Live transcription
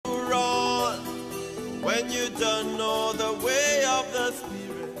when you don't know the way of the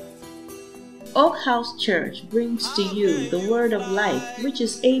Spirit. Oak House Church brings to you the word of life, which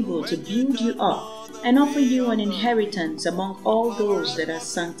is able to build you up and offer you an inheritance among all those that are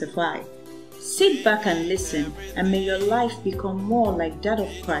sanctified. Sit back and listen, and may your life become more like that of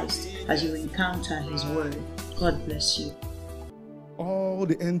Christ as you encounter His word. God bless you. All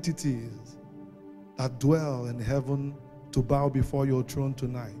the entities that dwell in heaven to bow before your throne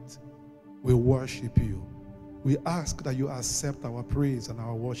tonight, we worship you. We ask that you accept our praise and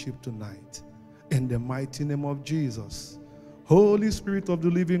our worship tonight. In the mighty name of Jesus. Holy Spirit of the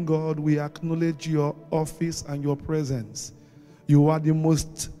living God, we acknowledge your office and your presence. You are the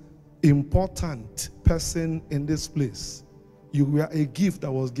most important person in this place. You were a gift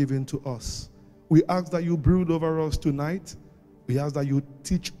that was given to us. We ask that you brood over us tonight. We ask that you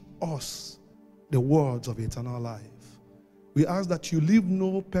teach us the words of eternal life. We ask that you leave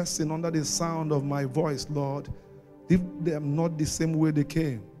no person under the sound of my voice, Lord. Leave them not the same way they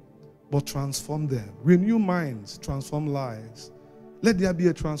came, but transform them. Renew minds, transform lives. Let there be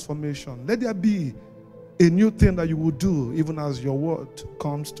a transformation. Let there be a new thing that you will do even as your word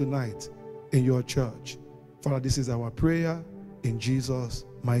comes tonight in your church. Father, this is our prayer. In Jesus'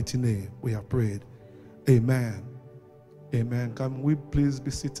 mighty name we have prayed. Amen. Amen. Can we please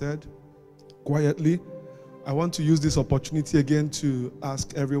be seated quietly? I want to use this opportunity again to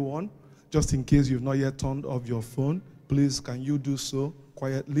ask everyone, just in case you've not yet turned off your phone, please can you do so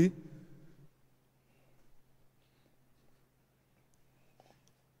quietly?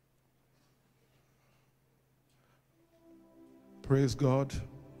 Praise God.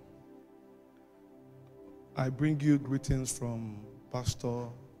 I bring you greetings from Pastor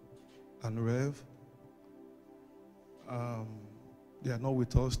and Rev. They are not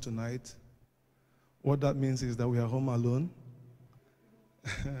with us tonight. What that means is that we are home alone.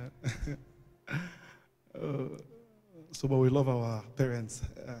 But we love our parents.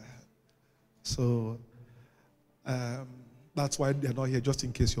 That's why they're not here, just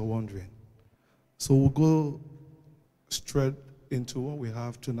in case you're wondering. So we'll go straight into what we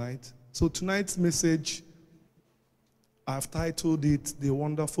have tonight. So tonight's message, I've titled it, The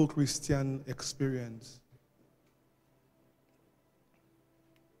Wonderful Christian Experience.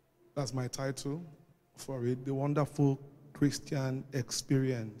 That's my title for it, The Wonderful Christian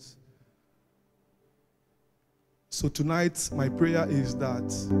Experience. So tonight, my prayer is that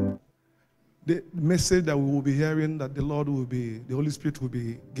the message that we will be hearing, that the Holy Spirit will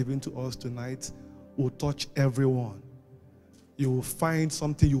be giving to us tonight, will touch everyone. You will find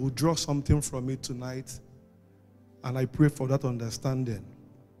something, you will draw something from it tonight. And I pray for that understanding.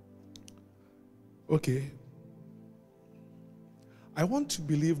 Okay. I want to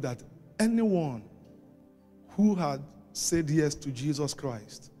believe that anyone who had said yes to Jesus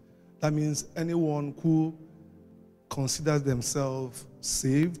Christ, that means anyone who considers themselves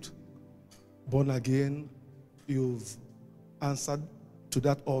saved, born again, you've answered to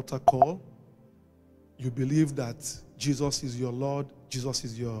that altar call, you believe that Jesus is your Lord, Jesus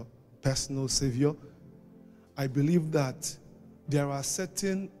is your personal Savior. I believe that there are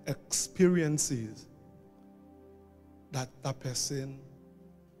certain experiences that that person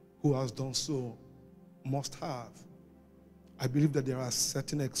who has done so must have. I believe that there are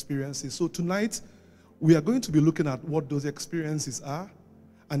certain experiences. So tonight, we are going to be looking at what those experiences are.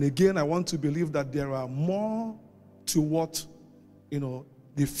 And again, I want to believe that there are more to what,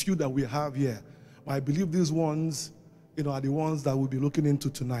 the few that we have here. I believe these ones, are the ones that we'll be looking into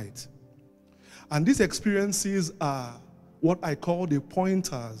tonight. And these experiences are what I call the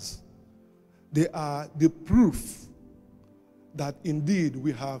pointers. They are the proof that indeed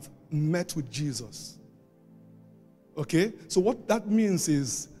we have met with Jesus. Okay? So what that means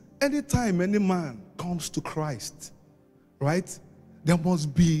is, anytime any man comes to Christ, right, there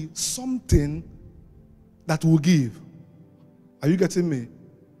must be something that will give. Are you getting me?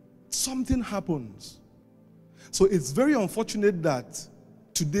 Something happens. So it's very unfortunate that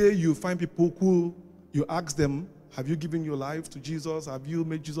today you find people who, you ask them, have you given your life to Jesus? Have you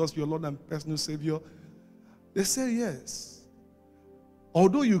made Jesus your Lord and personal Savior? They say yes.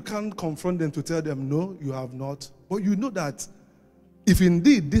 Although you can't confront them to tell them, no, you have not. But you know that if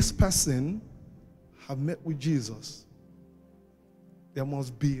indeed this person have met with Jesus, there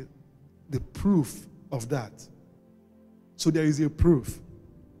must be the proof of that. So there is a proof.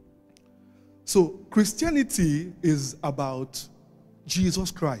 So Christianity is about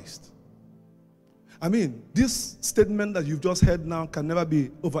Jesus Christ. I mean, this statement that you've just heard now can never be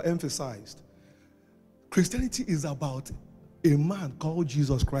overemphasized. Christianity is about a man called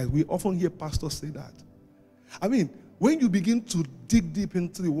Jesus Christ. We often hear pastors say that. I mean, when you begin to dig deep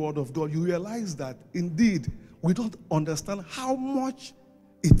into the Word of God, you realize that indeed we don't understand how much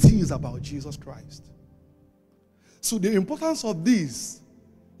it is about Jesus Christ. So the importance of this,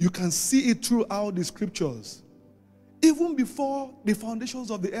 you can see it throughout the scriptures. Even before the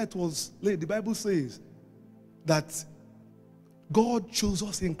foundations of the earth was laid, the Bible says that God chose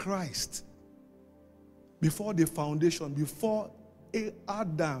us in Christ before the foundation, before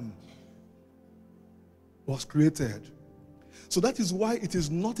Adam was created. So that is why it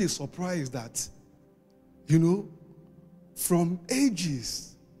is not a surprise that, from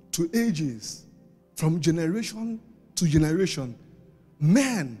ages to ages, from generation to generation,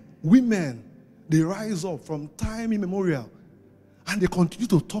 men, women, they rise up from time immemorial and they continue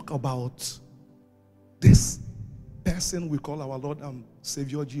to talk about this person we call our Lord and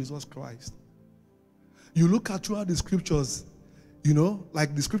Savior Jesus Christ. You look at throughout the scriptures,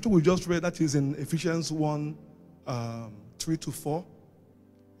 like the scripture we just read, that is in Ephesians 1, 3-4.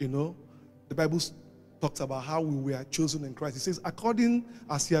 The Bible talks about how we were chosen in Christ. It says, according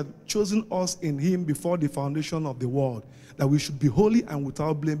as he had chosen us in him before the foundation of the world, that we should be holy and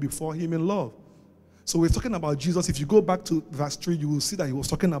without blame before him in love. So we're talking about Jesus. If you go back to verse 3, you will see that he was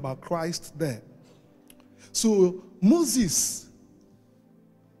talking about Christ there. So Moses,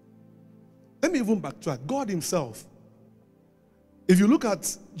 let me even backtrack. God himself, if you look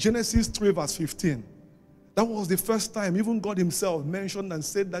at Genesis 3 verse 15, that was the first time even God himself mentioned and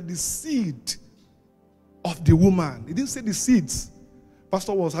said that the seed of the woman, he didn't say the seeds.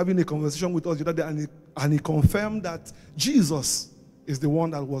 Pastor was having a conversation with us the other day and he confirmed that Jesus is the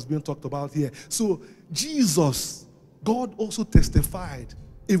one that was being talked about here. So Jesus, God also testified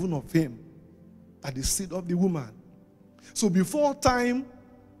even of him, that the seed of the woman. So before time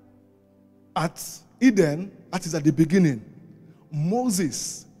at Eden, that is at the beginning,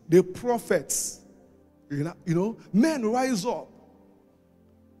 Moses, the prophets, men rise up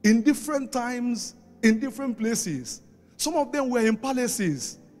in different times, in different places. Some of them were in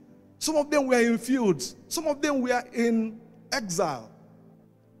palaces. Some of them were in fields. Some of them were in exile.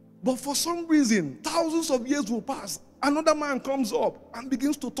 But for some reason, thousands of years will pass. Another man comes up and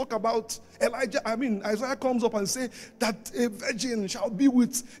begins to talk about Isaiah comes up and say that a virgin shall be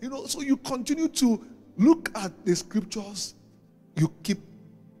with, so you continue to look at the scriptures. They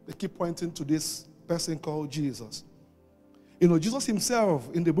keep pointing to this person called Jesus. Jesus himself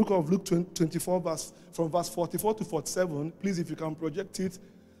in the book of Luke 24, from verse 44 to 47, please, if you can project it,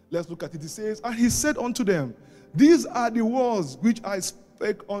 let's look at it. It says, and he said unto them, these are the words which I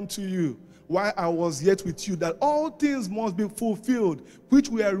spake unto you while I was yet with you, that all things must be fulfilled, which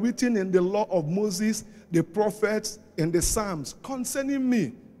were written in the law of Moses, the prophets, and the Psalms, concerning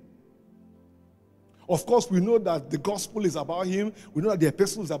me. Of course, we know that the gospel is about him. We know that the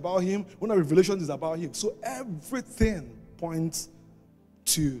epistle is about him. We know Revelation is about him. So everything points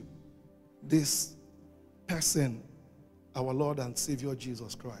to this person, our Lord and Savior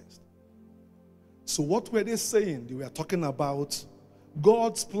Jesus Christ. So what were they saying? They were talking about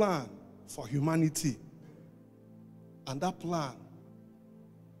God's plan for humanity. And that plan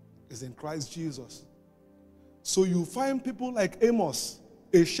is in Christ Jesus. So you find people like Amos,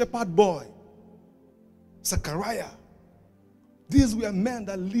 a shepherd boy, Zechariah. These were men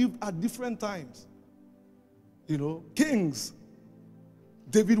that lived at different times. Kings.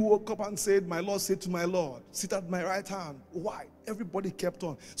 David woke up and said, my Lord said to my Lord, sit at my right hand. Why? Everybody kept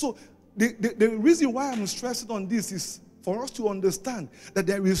on. So the reason why I'm stressing on this is for us to understand that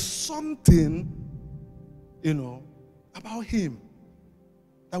there is something, about him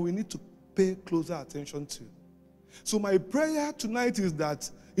that we need to pay closer attention to. So my prayer tonight is that,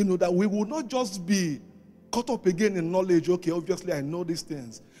 that we will not just be caught up again in knowledge. Okay, obviously I know these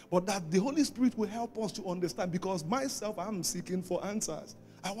things. But that the Holy Spirit will help us to understand, because myself, I'm seeking for answers.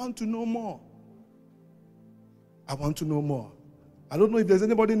 I want to know more. I want to know more. I don't know if there's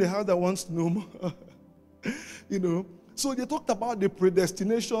anybody in the house that wants to know more. So they talked about the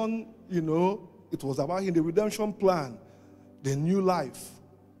predestination, it was about him, the redemption plan, the new life,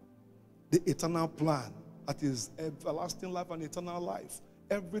 the eternal plan, that is everlasting life and eternal life.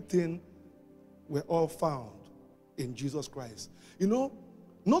 Everything were all found in Jesus Christ.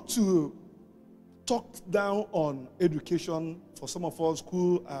 Not to talk down on education. For some of us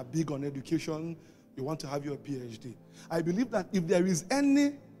who are big on education, you want to have your PhD. I believe that if there is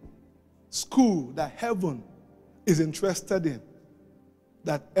any school that heaven is interested in,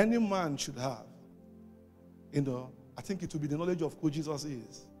 that any man should have, I think it will be the knowledge of who Jesus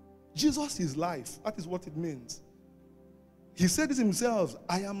is. Jesus is life. That is what it means. He said it himself,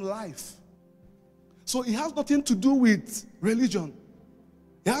 I am life. So it has nothing to do with religion.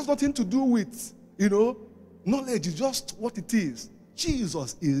 It has nothing to do with, knowledge is just what it is.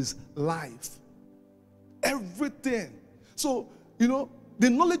 Jesus is life. Everything. So, the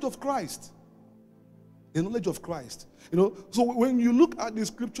knowledge of Christ. The knowledge of Christ. So when you look at the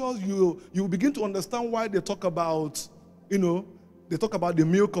scriptures, you begin to understand why they talk about, they talk about the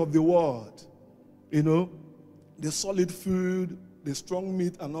milk of the word. The solid food, the strong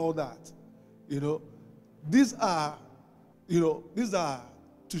meat and all that. These are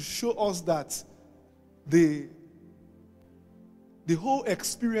to show us that the whole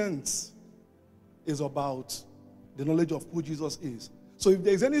experience is about the knowledge of who Jesus is. So if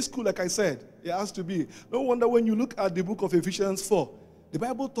there is any school, like I said, it has to be. No wonder when you look at the book of Ephesians 4, the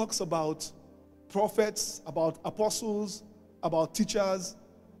Bible talks about prophets, about apostles, about teachers,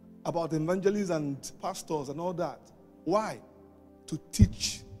 about evangelists and pastors and all that. Why? To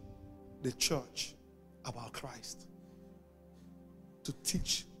teach the church about Christ. To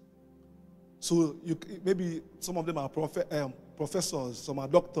teach. So maybe some of them are professors, some are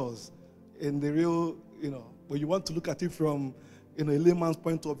doctors in the real, but you want to look at it from a layman's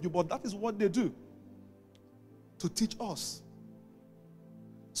point of view, but that is what they do, to teach us.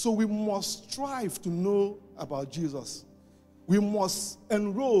 So we must strive to know about Jesus. We must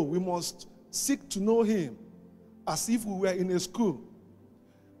enroll, we must seek to know him as if we were in a school,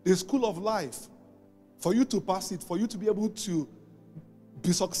 the school of life. For you to pass it, for you to be able to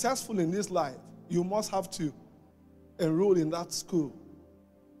be successful in this life, you must have to enroll in that school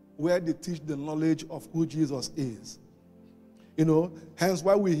where they teach the knowledge of who Jesus is. Hence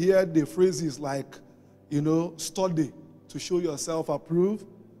why we hear the phrases like, study to show yourself approved.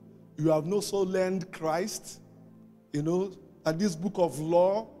 You have not so learned Christ. That this book of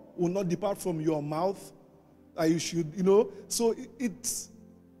law will not depart from your mouth. That you should, So it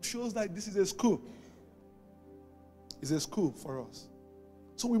shows that this is a school. It's a school for us.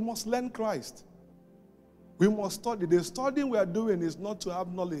 So we must learn Christ. We must study. The studying we are doing is not to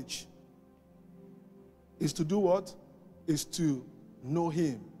have knowledge. It's to do what? Is to know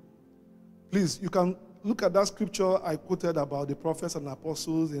him. Please, you can look at that scripture I quoted about the prophets and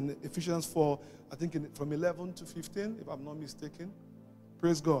apostles in Ephesians 4, I think from 11 to 15, if I'm not mistaken.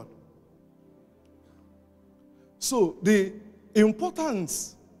 Praise God. So the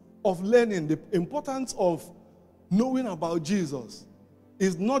importance of learning, the importance of knowing about Jesus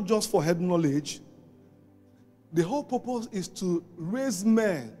is not just for head knowledge. The whole purpose is to raise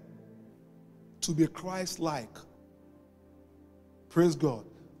men to be Christ-like. Praise God.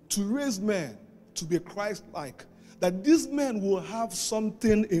 To raise men to be Christ-like. That these men will have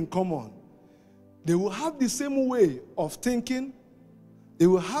something in common. They will have the same way of thinking. They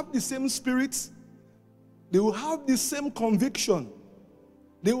will have the same spirit. They will have the same conviction.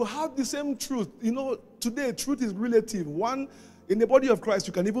 They will have the same truth. Today truth is relative. One, in the body of Christ,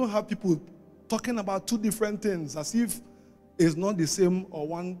 you can even have people talking about two different things as if it's not the same or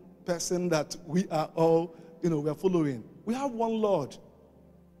one person that we are all, we are following. We have one Lord.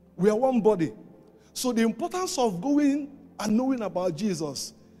 We are one body. So the importance of going and knowing about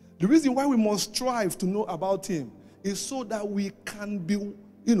Jesus, the reason why we must strive to know about him is so that we can be,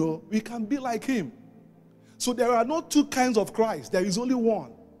 we can be like him. So there are not two kinds of Christ. There is only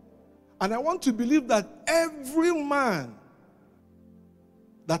one. And I want to believe that every man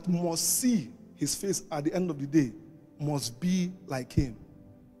that must see his face at the end of the day must be like him.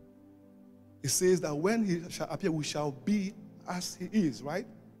 It says that when he shall appear, we shall be as he is, right?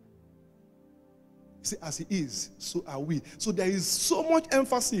 He said, as he is, so are we. So there is so much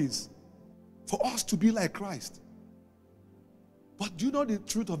emphasis for us to be like Christ. But do you know the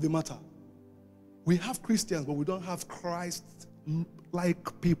truth of the matter? We have Christians, but we don't have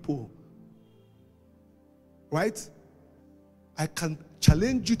Christ-like people. Right? I can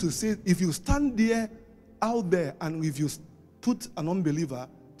challenge you to say, if you stand there, out there, and if you put an unbeliever,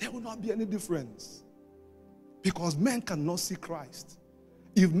 there will not be any difference. Because men cannot see Christ.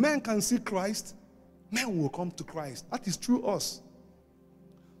 If men can see Christ, men will come to Christ. That is through us.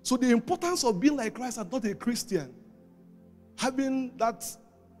 So the importance of being like Christ and not a Christian, having that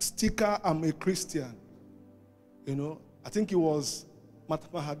sticker, I'm a Christian. I think it was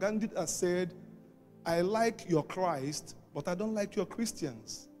Mahatma Gandhi that said, I like your Christ, but I don't like your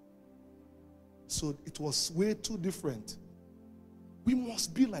Christians. So it was way too different. We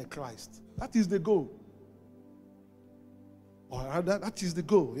must be like Christ. That is the goal. Or rather, that is the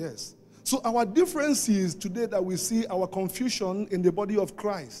goal, yes. So our difference is today that we see our confusion in the body of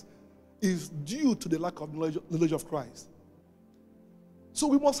Christ is due to the lack of knowledge of Christ. So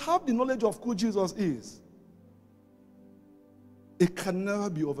we must have the knowledge of who Jesus is. It can never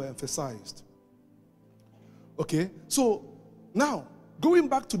be overemphasized. Okay? So now, going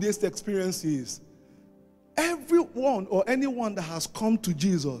back to these experiences, everyone or anyone that has come to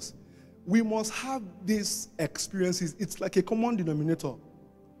Jesus, we must have these experiences. It's like a common denominator.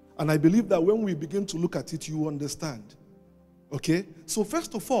 And I believe that when we begin to look at it, you understand. Okay? So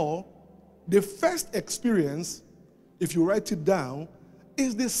first of all, the first experience, if you write it down,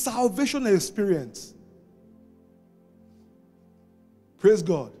 is the salvation experience. Praise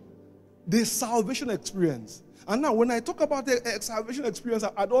God. The salvation experience. And now, when I talk about the salvation experience,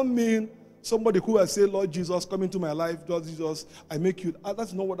 I don't mean somebody who has said, Lord Jesus, come into my life, Lord Jesus, I make you.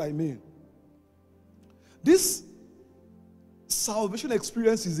 That's not what I mean. This salvation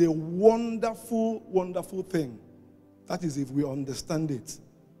experience is a wonderful, wonderful thing. That is, if we understand it.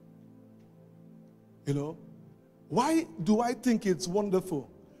 You know, why do I think it's wonderful?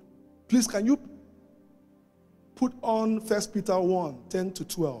 Please, can you put on 1 Peter 1, 10 to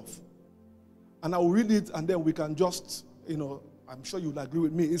 12? And I will read it, and then we can just, I'm sure you'll agree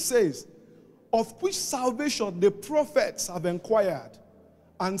with me. It says, of which salvation the prophets have inquired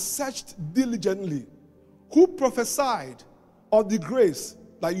and searched diligently, who prophesied of the grace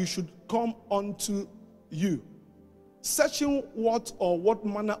that you should come unto you, searching what or what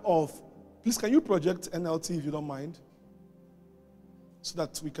manner of. Please, can you project NLT if you don't mind? So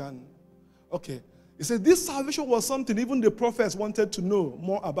that we can. Okay. It says, this salvation was something even the prophets wanted to know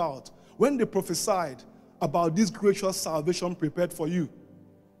more about when they prophesied about this gracious salvation prepared for you.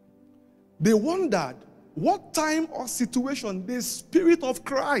 They wondered what time or situation the Spirit of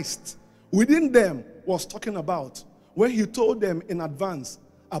Christ within them was talking about when he told them in advance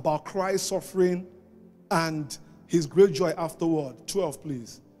about Christ's suffering and his great joy afterward. 12,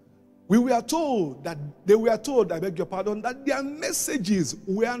 please. They were told, I beg your pardon, that their messages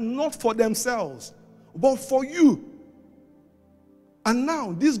were not for themselves, but for you. And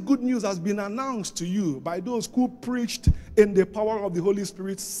now this good news has been announced to you by those who preached in the power of the Holy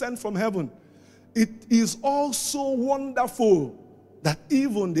Spirit sent from heaven. It is also wonderful that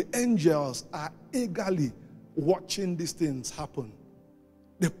even the angels are eagerly watching these things happen.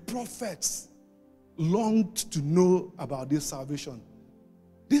 The prophets longed to know about this salvation.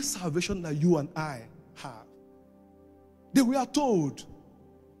 This salvation that you and I have. They were told,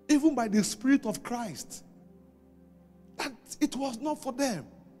 even by the Spirit of Christ, that it was not for them.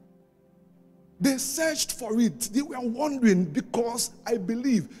 They searched for it. They were wondering because I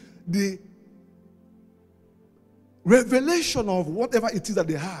believe the revelation of whatever it is that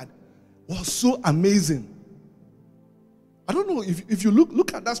they had was so amazing. I don't know if you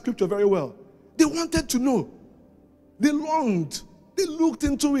look at that scripture very well. They wanted to know. They longed. They looked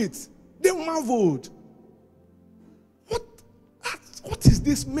into it. They marveled. What is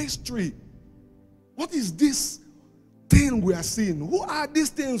this mystery? What is this thing we are seeing? Who are these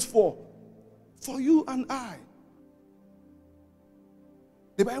things for? For you and I.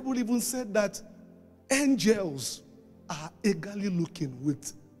 The Bible even said that angels are eagerly looking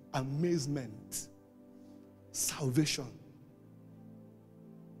with amazement. Salvation.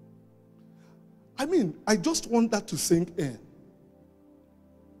 I just want that to sink in.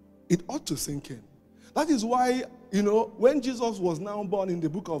 It ought to sink in. That is why, when Jesus was now born in the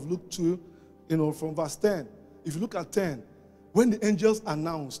book of Luke 2, from verse 10, if you look at 10, when the angels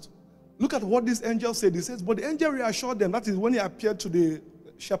announced, look at what this angel said. He says, but the angel reassured them. That is when he appeared to the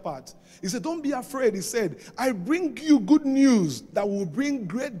shepherds. He said, don't be afraid. He said, I bring you good news that will bring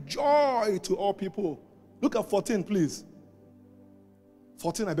great joy to all people. Look at 14, please.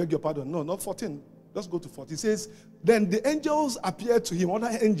 14, I beg your pardon. No, not 14. Let's go to 14. It says, then the angels appeared to him,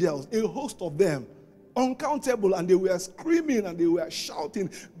 other angels, a host of them, uncountable, and they were screaming and they were shouting,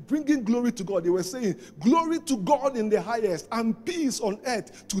 bringing glory to God. They were saying, glory to God in the highest, and peace on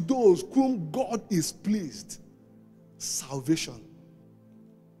earth to those whom God is pleased. Salvation.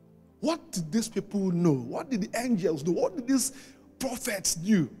 What did these people know? What did the angels know? What did these prophets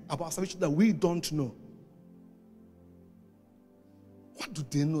know about salvation that we don't know? What do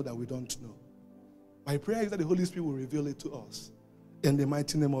they know that we don't know? My prayer is that the Holy Spirit will reveal it to us in the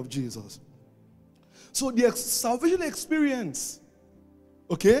mighty name of Jesus. So the salvation experience,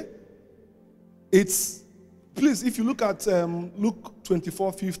 okay? It's, please, if you look at Luke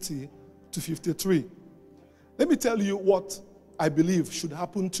 24:50 to 53, let me tell you what I believe should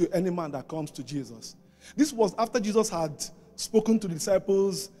happen to any man that comes to Jesus. This was after Jesus had spoken to the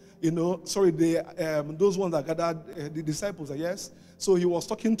disciples, those ones that gathered, the disciples, yes? So he was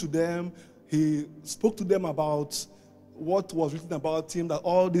talking to them. He spoke to them about what was written about him, that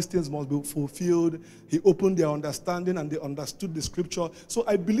all these things must be fulfilled. He opened their understanding and they understood the scripture. So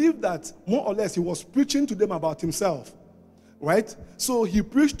I believe that more or less he was preaching to them about himself, right? So he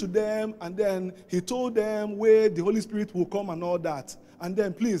preached to them and then he told them where the Holy Spirit will come and all that. And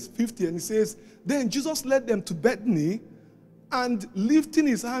then, please, 50, and he says, then Jesus led them to Bethany, and lifting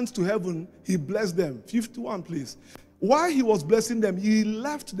his hands to heaven, he blessed them. 51, please. While he was blessing them, he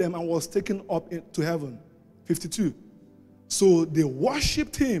left them and was taken up to heaven. 52. So they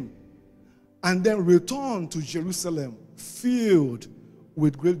worshipped him and then returned to Jerusalem, filled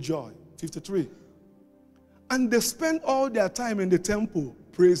with great joy. 53. And they spent all their time in the temple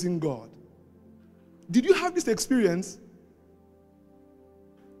praising God. Did you have this experience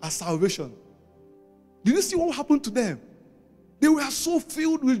as salvation? Did you see what happened to them? They were so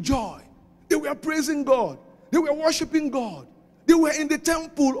filled with joy. They were praising God. They were worshiping God. They were in the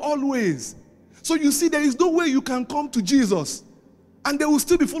temple always. So you see, there is no way you can come to Jesus and they will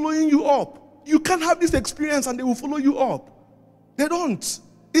still be following you up. You can't have this experience and they will follow you up. They don't.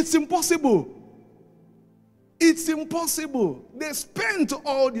 It's impossible. It's impossible. They spent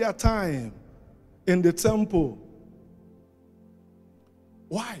all their time in the temple.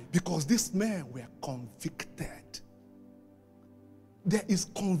 Why? Because these men were convicted. There is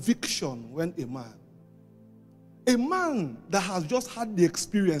conviction when a man that has just had the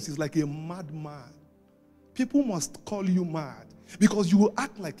experience is like a madman. People must call you mad because you will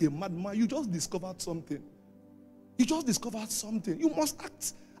act like a madman. You just discovered something. You just discovered something. You must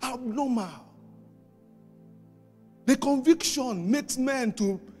act abnormal. The conviction makes men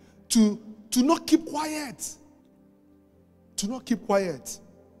to not keep quiet. To not keep quiet.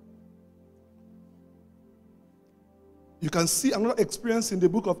 You can see another experience in the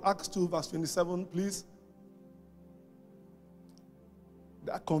book of Acts 2, verse 27, please.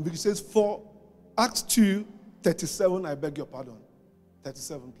 That conviction says, for Acts 2, 37, I beg your pardon.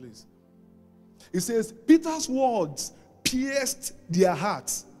 37, please. It says, Peter's words pierced their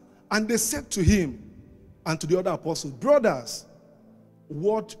hearts, and they said to him and to the other apostles, brothers,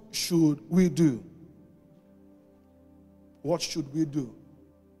 what should we do? What should we do?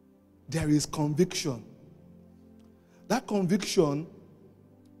 There is conviction. That conviction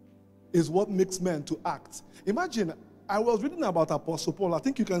is what makes men to act. Imagine, I was reading about Apostle Paul. I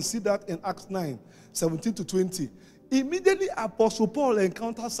think you can see that in Acts 9, 17 to 20. Immediately Apostle Paul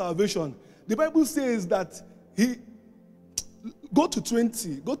encountered salvation. The Bible says that go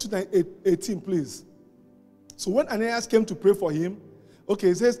to 18, please. So when Ananias came to pray for him, okay,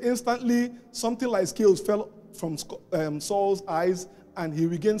 it says instantly something like scales fell from Saul's eyes and he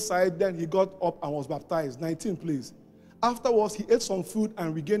regained sight. Then he got up and was baptized. 19, please. Afterwards, he ate some food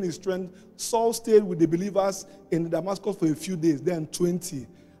and regained his strength. Saul stayed with the believers in Damascus for a few days. Then 20.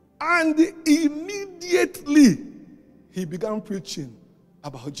 And immediately, he began preaching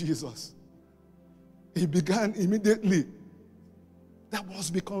about Jesus. He began immediately. That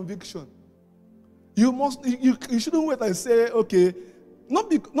must be conviction. You shouldn't wait and say, okay,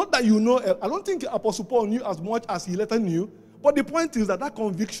 not that you know. I don't think Apostle Paul knew as much as he later knew. But the point is that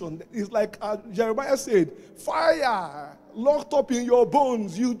conviction is like Jeremiah said, fire locked up in your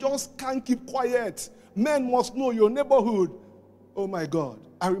bones. You just can't keep quiet. Men must know your neighborhood. Oh my God.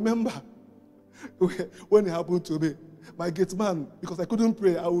 I remember when it happened to me. My gate man, because I couldn't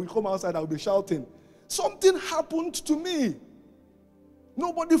pray, I would come outside, I would be shouting. Something happened to me.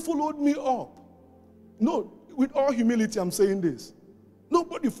 Nobody followed me up. No, with all humility, I'm saying this.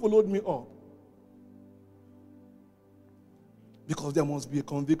 Nobody followed me up. Because there must be a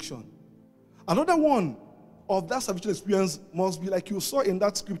conviction. Another one of that salvation experience must be like you saw in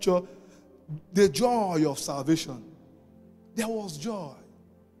that scripture, the joy of salvation. There was joy.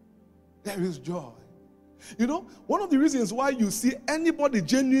 There is joy. You know, one of the reasons why you see anybody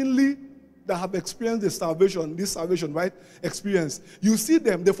genuinely that have experienced this salvation, right, experience, you see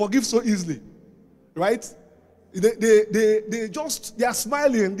them, they forgive so easily, right? They are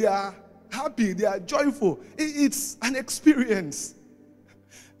smiling, they are happy, they are joyful. It's an experience.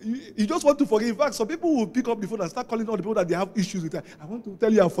 You just want to forgive. In fact, some people will pick up the phone and start calling all the people that they have issues with. I want to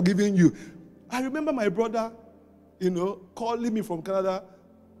tell you I'm forgiving you. I remember my brother, calling me from Canada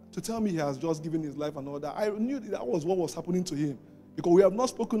to tell me he has just given his life and all that. I knew that was what was happening to him because we have not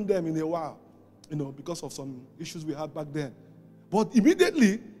spoken to them in a while, because of some issues we had back then. But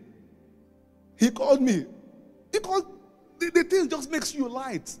immediately, he called me because the thing just makes you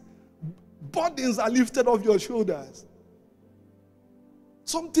light. Burdens are lifted off your shoulders.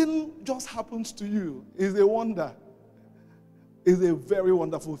 Something just happens to you. It's a wonder. It's a very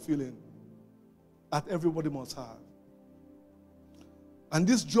wonderful feeling that everybody must have. And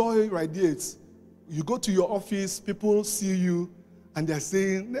this joy radiates. You go to your office, people see you, and they're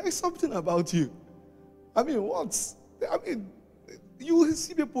saying, there's something about you. You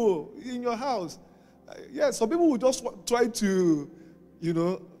see people in your house. Some people will just try to,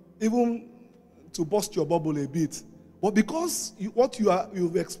 even to bust your bubble a bit. But because what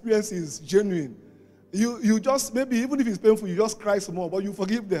you've experienced is genuine, you just, maybe even if it's painful, you just cry some more, but you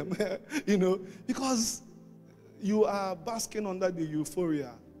forgive them, because you are basking under the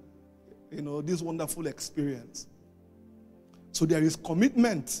euphoria, this wonderful experience. So there is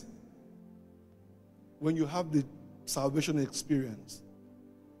commitment when you have the salvation experience.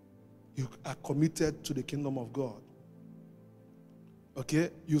 You are committed to the kingdom of God.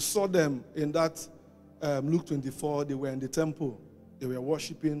 Okay? You saw them in that Luke 24. They were in the temple. They were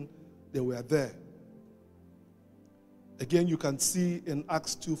worshiping. They were there. Again, you can see in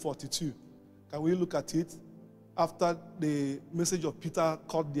Acts 2:42. Can we look at it? After the message of Peter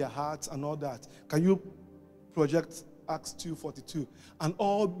caught their hearts and all that. Can you project Acts 2:42? And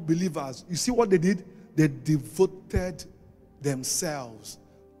all believers, you see what they did? They devoted themselves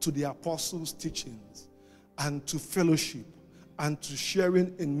to the apostles' teachings and to fellowship and to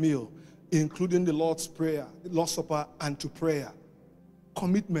sharing in meal, including the Lord's Prayer, the Lord's Supper, and to prayer.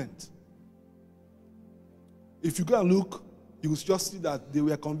 Commitment. If you go and look, you will just see that they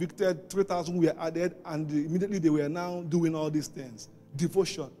were convicted, 3,000 were added, and immediately they were now doing all these things.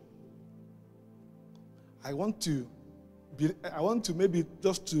 Devotion. I want to maybe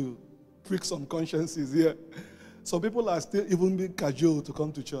just to prick some consciences here. Some people are still even being casual to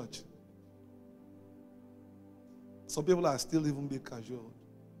come to church. Some people are still even being casual.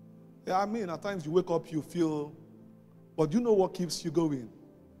 Yeah, I mean, at times you wake up, you feel, but you know what keeps you going?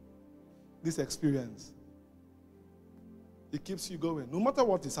 This experience. It keeps you going, no matter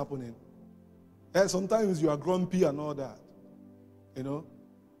what is happening. And sometimes you are grumpy and all that,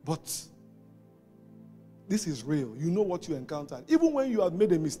 but this is real. You know what you encountered. Even when you have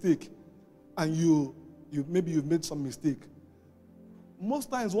made a mistake, and maybe you've made some mistake, most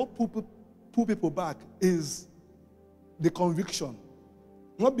times what pull people back is the conviction.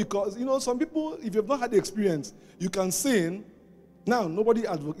 Not because, some people, if you've not had the experience, you can sin. Now, nobody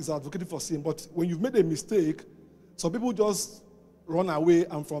is advocating for sin, but when you've made a mistake, some people just run away,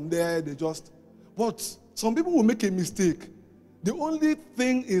 and from there, but some people will make a mistake. The only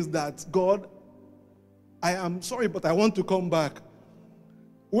thing is that, God, I am sorry, but I want to come back.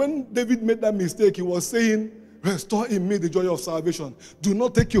 When David made that mistake, he was saying, restore in me the joy of salvation. Do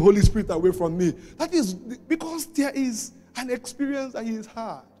not take your Holy Spirit away from me. That is because there is an experience that is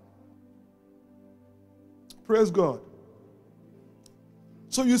hard. Praise God.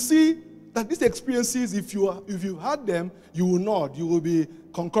 So you see that these experiences, if you've had them, you will nod. You will be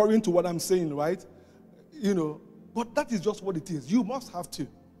concurring to what I'm saying, right? But that is just what it is. You must have to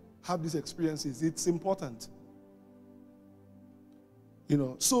have these experiences. It's important.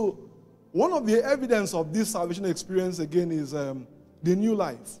 So one of the evidence of this salvation experience, again, is the new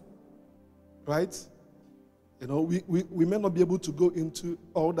life, right? We may not be able to go into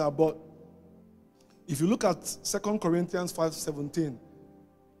all that, but if you look at 2 Corinthians 5:17,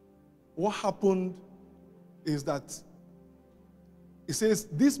 what happened is that it says,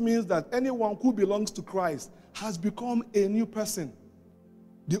 this means that anyone who belongs to Christ has become a new person.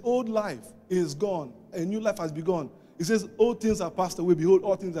 The old life is gone. A new life has begun. It says, all things are passed away. Behold,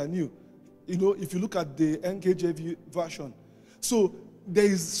 all things are new. If you look at the NKJV version. So there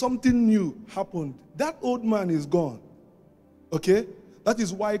is something new happened. That old man is gone. Okay? That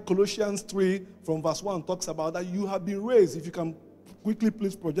is why Colossians 3 from verse 1 talks about that you have been raised. If you can quickly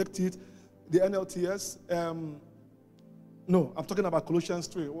please project it. The NLTS. No, I'm talking about Colossians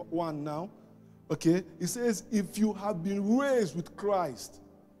 3:1 now. Okay? It says, if you have been raised with Christ,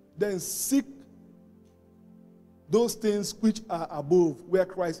 then seek those things which are above, where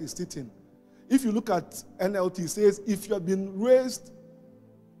Christ is sitting. If you look at NLT, it says, if you have been raised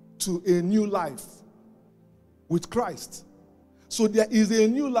to a new life with Christ. So there is a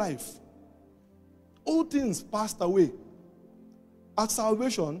new life. All things passed away. At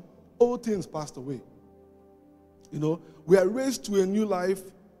salvation, all things passed away. We are raised to a new life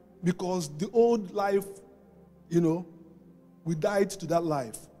because the old life, we died to that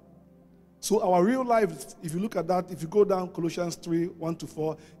life. So our real life, if you look at that, if you go down Colossians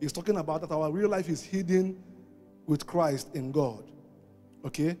 3:1-4, it's talking about that our real life is hidden with Christ in God.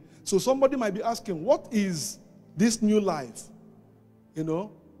 Okay? So somebody might be asking, what is this new life?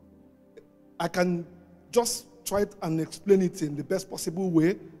 I can just try and explain it in the best possible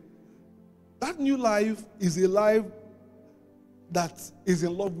way. That new life is a life that is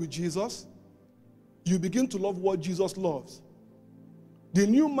in love with Jesus. You begin to love what Jesus loves. The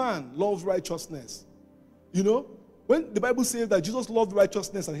new man loves righteousness. When the Bible says that Jesus loved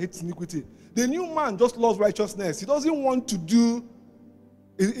righteousness and hates iniquity, the new man just loves righteousness. He doesn't want to do,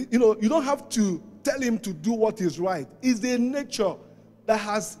 you don't have to tell him to do what is right. It's a nature that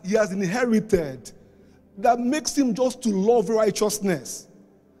he has inherited. that makes him just to love righteousness.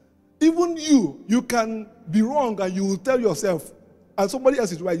 Even you can be wrong and you will tell yourself, and somebody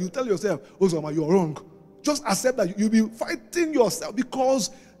else is right, you tell yourself, oh, Zoma, you're wrong. Just accept that you'll be fighting yourself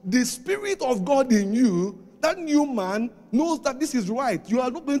because the Spirit of God in you, that new man, knows that this is right. You are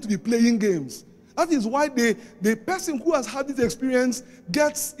not going to be playing games. That is why the person who has had this experience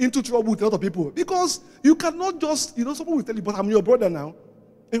gets into trouble with a lot of people. Because you cannot just, someone will tell you, but I'm your brother now.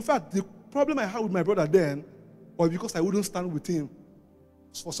 In fact, the problem I had with my brother then was because I wouldn't stand with him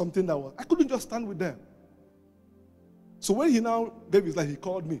for something I couldn't just stand with them. So when he now gave his life, he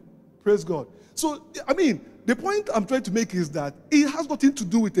called me. Praise God. So, the point I'm trying to make is that it has nothing to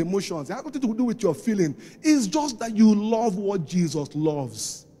do with emotions. It has nothing to do with your feeling. It's just that you love what Jesus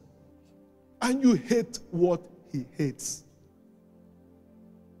loves. And you hate what he hates.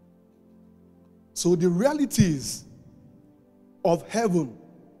 So the realities of heaven,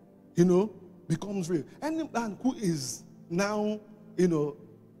 becomes real. Any man who is now,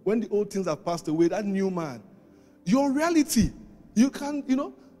 when the old things have passed away, that new man, your reality, you can,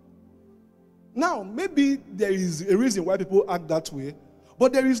 now maybe there is a reason why people act that way,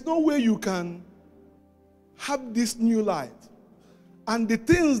 but there is no way you can have this new life. And the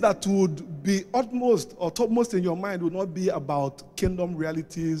things that would be utmost or topmost in your mind would not be about kingdom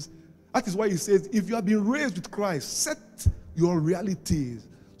realities. That is why he says, if you have been raised with Christ, set your realities.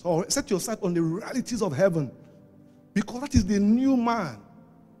 So set your sight on the realities of heaven. Because that is the new man.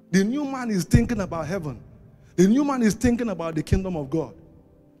 The new man is thinking about heaven. The new man is thinking about the kingdom of God.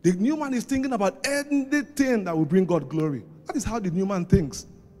 The new man is thinking about anything that will bring God glory. That is how the new man thinks.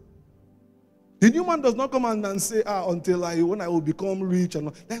 The new man does not come and say, when I will become rich.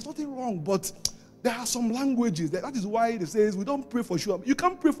 And there's nothing wrong, but there are some languages. That is why it says we don't pray for shoe. You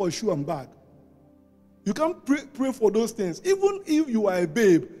can't pray for shoe and bag. You can't pray for those things. Even if you are a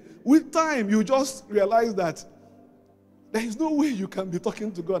babe, with time you just realize that there is no way you can be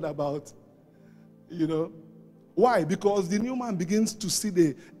talking to God about, Why? Because the new man begins to see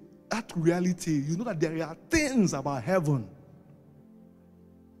that reality. You know that there are things about heaven.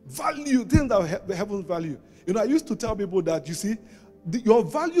 Value, things that have the heaven's value. I used to tell people that, you see, your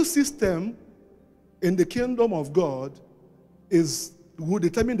value system in the kingdom of God will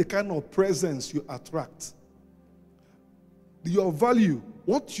determine the kind of presence you attract. Your value,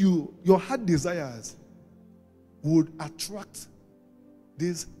 your heart desires, would attract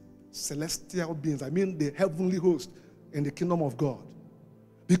these celestial beings. The heavenly host in the kingdom of God.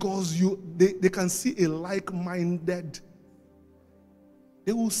 Because they can see a like-minded.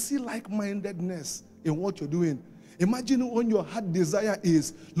 They will see like-mindedness in what you're doing. Imagine when your heart desire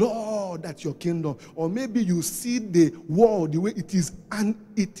is, Lord, that's your kingdom. Or maybe you see the world the way it is, and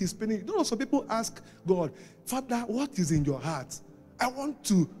it is penny. Some people ask God, Father, what is in your heart? I want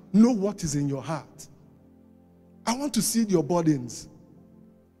to know what is in your heart. I want to see your burdens.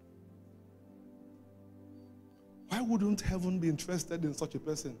 Why wouldn't heaven be interested in such a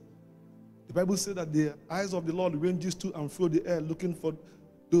person? The Bible says that the eyes of the Lord ranges to and fro the air, looking for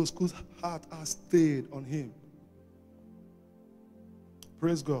those whose heart are stayed on him.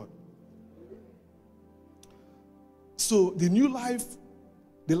 Praise God. So the new life,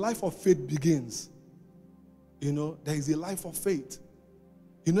 the life of faith begins. There is a life of faith.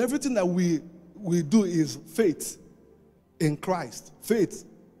 Everything that we do is faith in Christ. Faith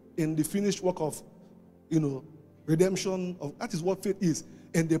in the finished work of, redemption. That is what faith is.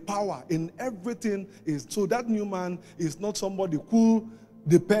 And the power in everything is. So that new man is not somebody who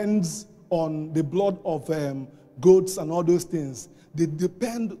depends on the blood of goats and all those things. They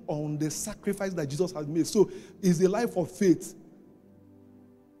depend on the sacrifice that Jesus has made. So it's a life of faith.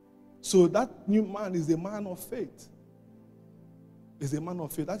 So that new man is a man of faith. Is a man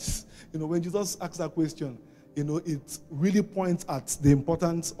of faith. That's, when Jesus asks that question, it really points at the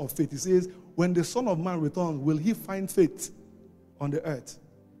importance of faith. He says, when the Son of Man returns, will he find faith on the earth?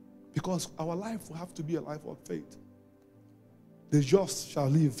 Because our life will have to be a life of faith. The just shall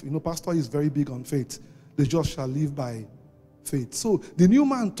live. Pastor is very big on faith. The just shall live by faith. So the new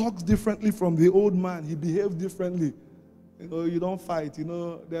man talks differently from the old man. He behaves differently. You don't fight.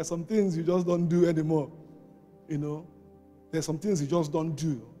 There are some things you just don't do anymore. There's some things you just don't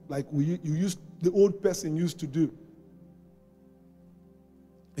do. Like the old person used to do.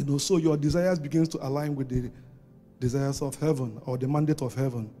 So your desires begins to align with the desires of heaven or the mandate of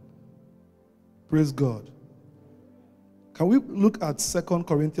heaven. Praise God. Can we look at 2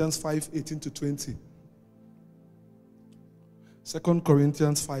 Corinthians 5:18-20? 2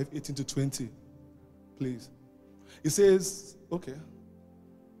 Corinthians 5:18-20, please. It says, okay.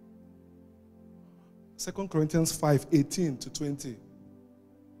 2 Corinthians 5:18-20.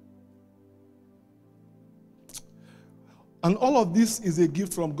 And all of this is a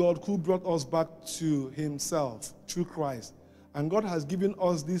gift from God who brought us back to himself through Christ. And God has given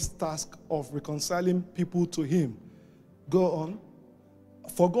us this task of reconciling people to him. Go on.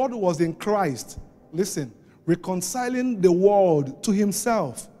 For God was in Christ, listen, reconciling the world to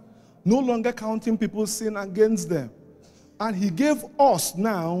himself, no longer counting people's sin against them. And he gave us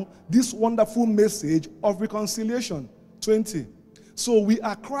now this wonderful message of reconciliation. 20. So we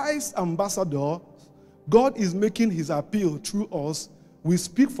are Christ's ambassador. God is making his appeal through us. We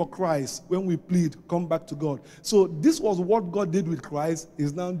speak for Christ when we plead, come back to God. So this was what God did with Christ,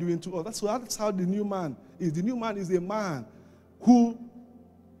 is now doing to us. That's how the new man is. The new man is a man who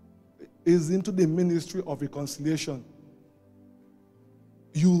is into the ministry of reconciliation.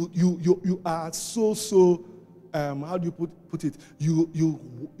 You are so how do you put it?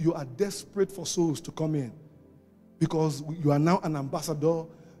 You are desperate for souls to come in, because you are now an ambassador.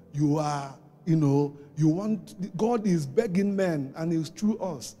 You are, God is begging men, and it's through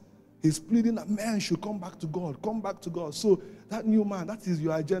us. He's pleading that men should come back to God. Come back to God. So that new man, that is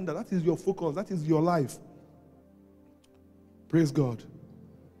your agenda. That is your focus. That is your life. Praise God.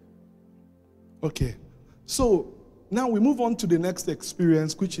 Okay. So now we move on to the next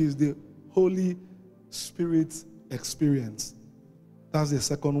experience, which is the Holy Spirit experience. That's the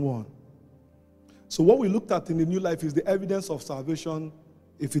second one. So what we looked at in the new life is the evidence of salvation.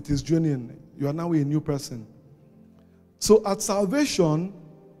 If it is genuine, you are now a new person. So at salvation,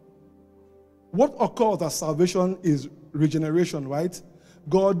 what occurs at salvation is regeneration, right?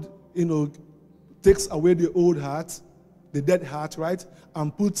 God, takes away the old heart, the dead heart, right?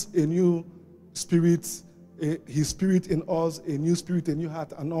 And puts a new spirit, his spirit in us, a new spirit, a new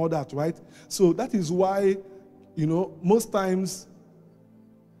heart, and all that, right? So that is why, most times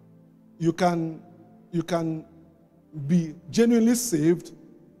you can be genuinely saved,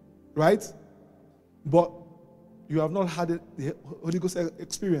 right? But you have not had the Holy Ghost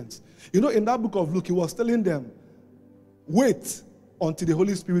experience. In that book of Luke, he was telling them, wait until the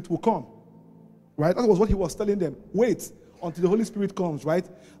Holy Spirit will come, right? That was what he was telling them. Wait until the Holy Spirit comes, right?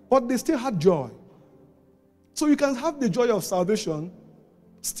 But they still had joy. So you can have the joy of salvation,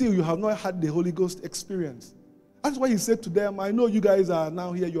 still you have not had the Holy Ghost experience. That's why he said to them, I know you guys are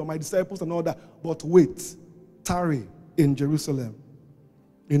now here, you're my disciples and all that, but wait, tarry in Jerusalem,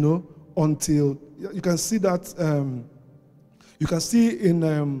 until, you can see that, you can see in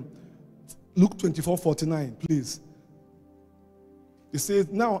Luke 24:49, please. It says,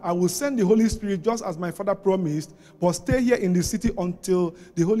 now I will send the Holy Spirit just as my Father promised, but stay here in the city until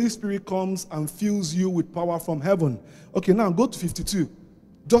the Holy Spirit comes and fills you with power from heaven. Okay, now go to 52.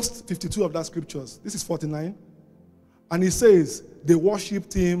 Just 52 of that scriptures. This is 49. And it says, they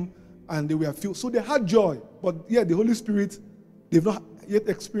worshipped him and they were filled. So they had joy, but yeah, the Holy Spirit, they've not yet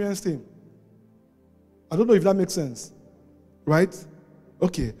experienced him. I don't know if that makes sense. Right?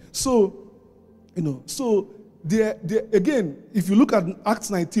 Okay. So, again, if you look at Acts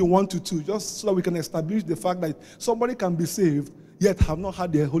 19, 1-2, just so that we can establish the fact that somebody can be saved, yet have not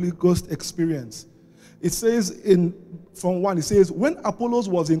had the Holy Ghost experience. It says from 1, it says, when Apollos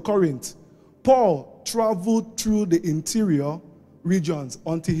was in Corinth, Paul traveled through the interior regions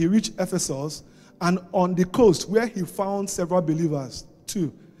until he reached Ephesus, and on the coast where he found several believers.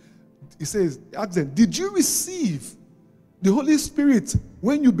 2, he says, ask them, did you receive the Holy Spirit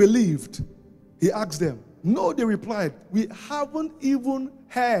when you believed? He asked them. No, they replied, we haven't even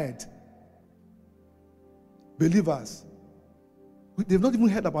heard. Believers, they've not even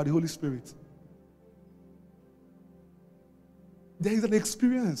heard about the Holy Spirit. There is an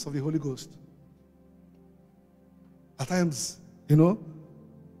experience of the Holy Ghost. At times,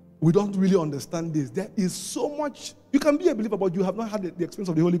 we don't really understand this. There is so much. You can be a believer, but you have not had the experience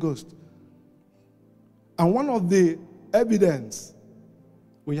of the Holy Ghost. And one of the evidence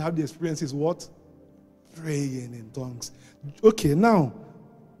when you have the experience is what? Praying in tongues. Okay, now,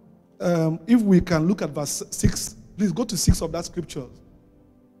 if we can look at verse 6, please go to 6 of that scripture.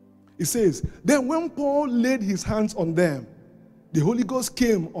 It says, then when Paul laid his hands on them, the Holy Ghost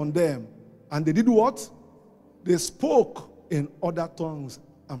came on them, and they did what? They spoke in other tongues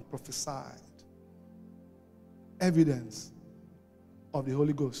and prophesied. Evidence of the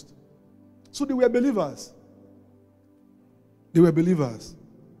Holy Ghost. So they were believers. They were believers.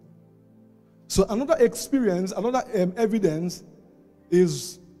 So another experience, another evidence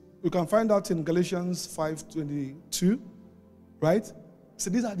is, you can find out in Galatians 5:22, right? So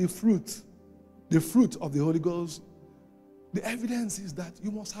these are the fruit of the Holy Ghost. The evidence is that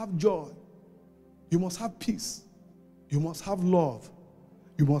you must have joy. You must have peace. You must have love.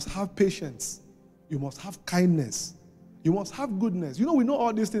 You must have patience. You must have kindness. You must have goodness. We know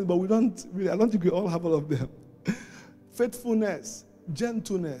all these things, but I don't think we all have all of them. 1 faithfulness,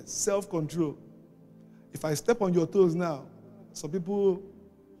 gentleness, self-control. If I step on your toes now, some people,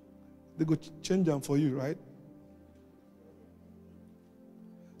 they go change them for you, right?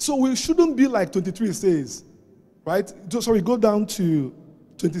 So we shouldn't be like 23 says, right? Sorry, go down to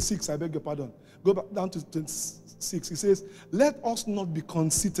 26, I beg your pardon. Go back down to 26. He says, let us not be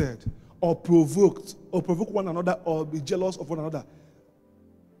conceited or provoke one another or be jealous of one another.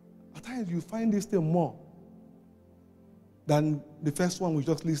 At times you find this thing more than the first one we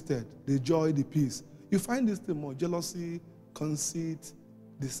just listed, the joy, the peace. You find this thing more, jealousy, conceit,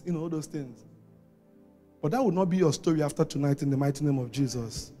 this, all those things. But that would not be your story after tonight in the mighty name of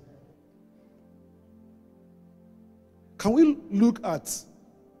Jesus. Can we look at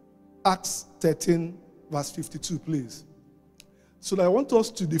Acts 13, verse 52, please? So that I want us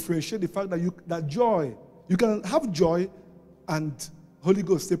to differentiate the fact that joy, you can have joy and Holy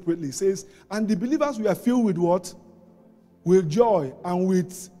Ghost separately. It says, and the believers were filled with what? With joy and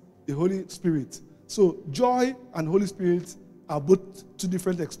with the Holy Spirit. So joy and Holy Spirit are both two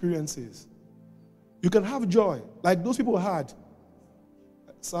different experiences. You can have joy, like those people had.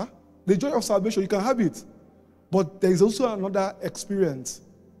 Sir, the joy of salvation, you can have it. But there is also another experience.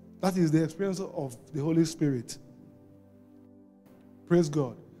 That is the experience of the Holy Spirit. Praise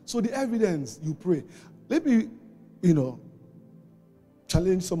God. So the evidence, you pray. Let me,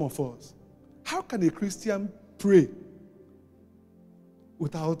 challenge some of us. How can a Christian pray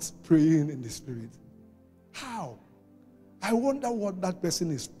without praying in the Spirit? How? I wonder what that person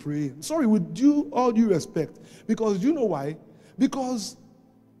is praying. Sorry, with all due respect. Because you know why? Because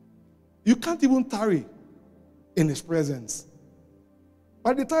you can't even tarry in His presence.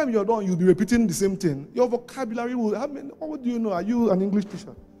 By the time you're done, you'll be repeating the same thing. Your vocabulary will, what do you know? Are you an English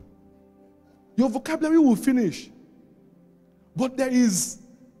teacher? Your vocabulary will finish. But there is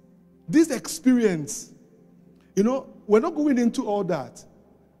this experience. We're not going into all that.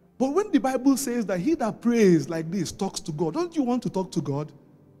 But when the Bible says that he that prays like this talks to God, don't you want to talk to God?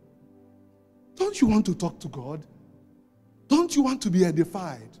 Don't you want to talk to God? Don't you want to be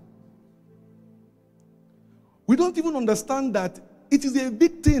edified? We don't even understand that it is a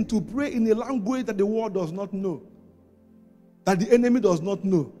big thing to pray in a language that the world does not know, that the enemy does not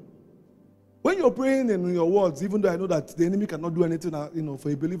know. When you're praying in your words, even though I know that the enemy cannot do anything, for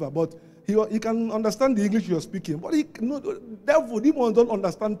a believer, but he can understand the English you're speaking. But demons don't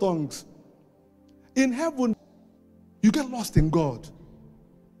understand tongues. In heaven, you get lost in God.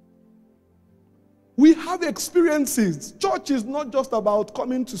 We have experiences. Church is not just about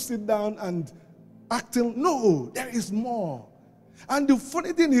coming to sit down and acting. No, there is more. And the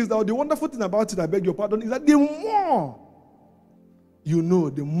funny thing is that the wonderful thing about it, I beg your pardon, is that the more you know,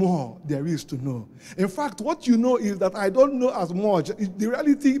 the more there is to know. In fact, what you know is that I don't know as much. The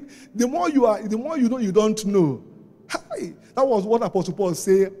reality, the more you know you don't know. Hi, that was what Apostle Paul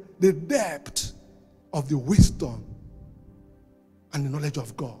said, the depth of the wisdom and the knowledge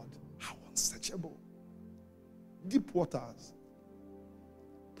of God. How unsearchable. Deep waters.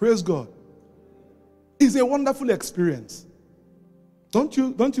 Praise God. It's a wonderful experience. Don't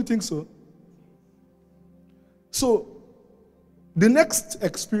you think so? So, the next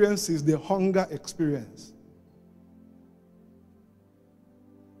experience is the hunger experience.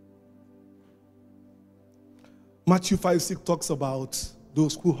 Matthew 5:6 talks about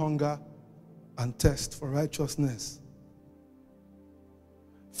those who hunger and thirst for righteousness.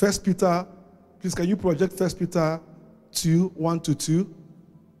 1 Peter, please can you project 1 Peter 2:1-2?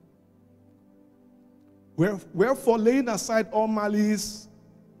 Wherefore, laying aside all malice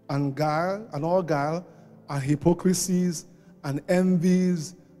and guile and all guile and hypocrisies and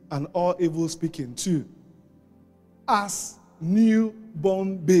envies and all evil speaking too, as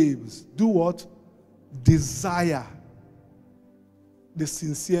newborn babes, do what? Desire the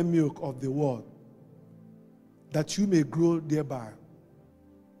sincere milk of the word, that you may grow thereby.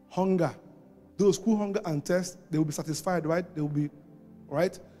 Hunger. Those who hunger and thirst, they will be satisfied, right? They will be,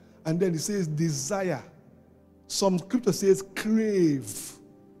 right? And then it says desire. Some scripture says crave.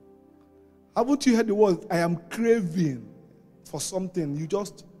 Haven't you heard the word, I am craving for something?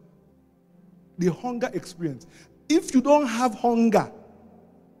 The hunger experience. If you don't have hunger,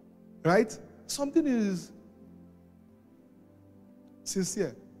 right? Something is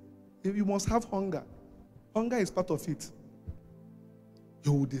sincere. You must have hunger. Hunger is part of it.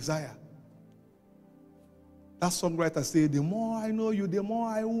 You will desire. That songwriter said, the more I know you, the more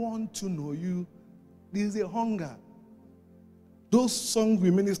I want to know you. There is a hunger. Those songs we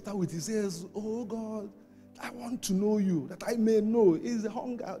minister with, he says, oh God, I want to know you, that I may know. It is a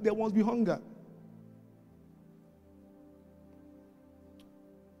hunger. There must be hunger.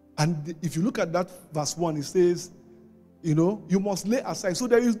 And if you look at that verse 1, it says, You must lay aside. So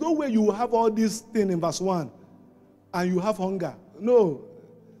there is no way you will have all these things in verse 1 and you have hunger. No.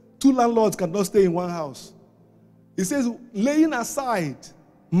 2 landlords cannot stay in one house. It says, laying aside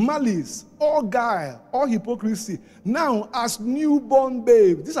malice, all guile, all hypocrisy. Now, as newborn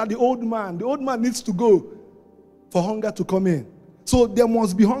babes, these are the old man. The old man needs to go for hunger to come in. So there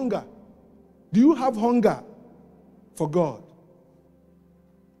must be hunger. Do you have hunger for God?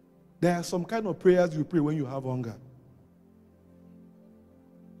 There are some kind of prayers you pray when you have hunger.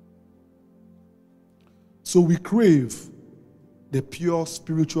 So we crave the pure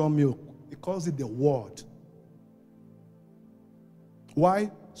spiritual milk. It calls it the word.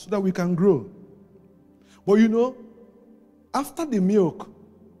 Why? So that we can grow. But after the milk,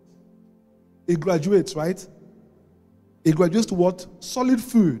 it graduates, right? It graduates to what? Solid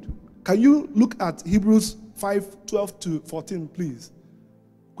food. Can you look at Hebrews 5:12-14, please?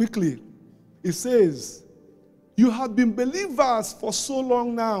 Quickly. It says, you have been believers for so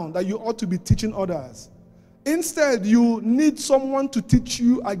long now that you ought to be teaching others. Instead, you need someone to teach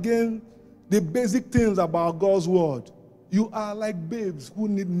you again the basic things about God's word. You are like babes who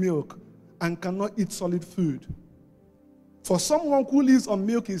need milk and cannot eat solid food. For someone who lives on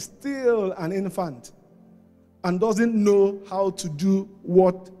milk is still an infant and doesn't know how to do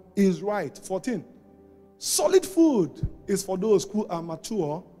what is right. 14. Solid food is for those who are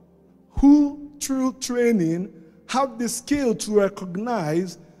mature, who through training have the skill to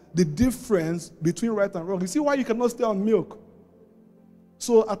recognize the difference between right and wrong. You see why you cannot stay on milk?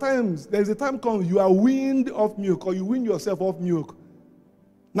 So at times, there is a time comes you are weaned off milk, or you wean yourself off milk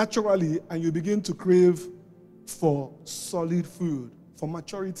naturally, and you begin to crave for solid food, for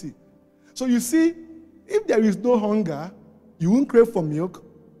maturity. So you see, if there is no hunger, you won't crave for milk,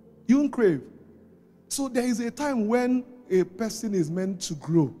 you won't crave. So there is a time when a person is meant to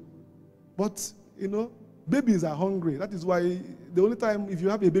grow. But, babies are hungry. That is why the only time, if you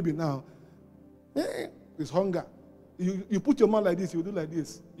have a baby now, it's hunger. You put your mouth like this, you do like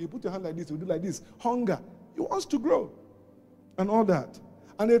this. You put your hand like this, you do like this. Hunger. He wants to grow. And all that.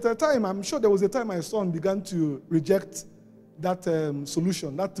 And at a time, I'm sure there was a time my son began to reject that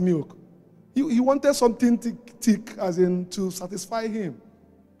solution, that milk. He wanted something thick, as in to satisfy him.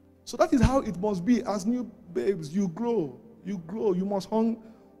 So that is how it must be. As new babes, you grow. You grow. You must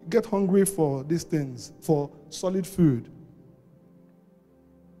get hungry for these things, for solid food.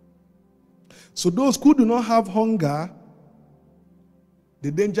 So those who do not have hunger,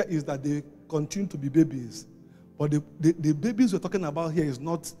 the danger is that they continue to be babies. But the babies we're talking about here is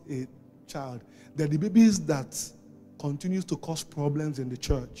not a child. They're the babies that continues to cause problems in the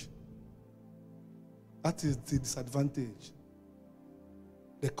church. That is the disadvantage.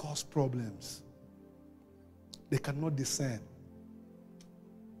 They cause problems. They cannot discern.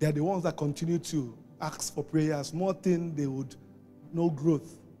 They are the ones that continue to ask for prayers. More things, they would no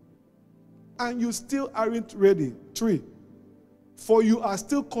growth. And you still aren't ready. 3, for you are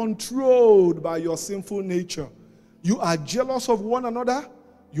still controlled by your sinful nature. You are jealous of one another.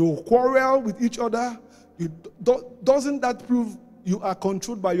 You quarrel with each other. Doesn't that prove you are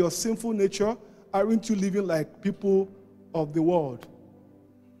controlled by your sinful nature? Aren't you living like people of the world?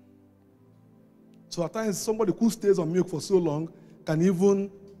 So at times, somebody who stays on milk for so long can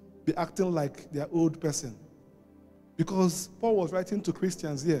even be acting like their old person. Because Paul was writing to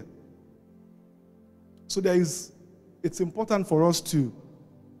Christians here. So it's important for us to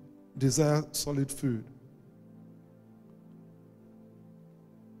desire solid food.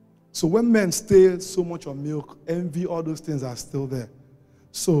 So when men stay so much on milk, envy, all those things are still there.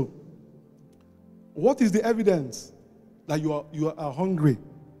 So what is the evidence that you are hungry?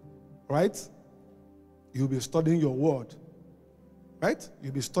 Right? You'll be studying your word. Right?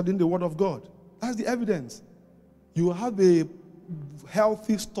 You'll be studying the word of God. That's the evidence. You will have a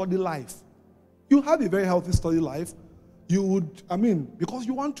healthy study life. You have a very healthy study life. You would, because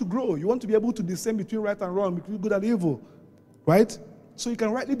you want to grow. You want to be able to discern between right and wrong, between good and evil. Right? So you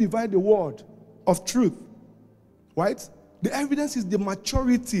can rightly divide the word of truth. Right? The evidence is the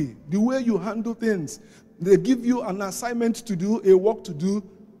maturity, the way you handle things. They give you an assignment to do, a work to do.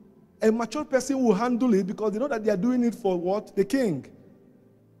 A mature person will handle it because they know that they are doing it for what? The king.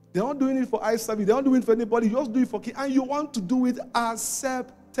 They're not doing it for eye service. They're not doing it for anybody. You just do it for king. And you want to do it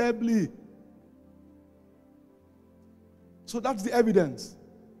acceptably. So that's the evidence.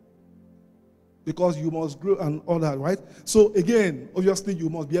 Because you must grow and all that, right? So again, obviously, you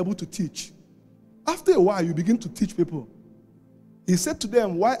must be able to teach. After a while, you begin to teach people. He said to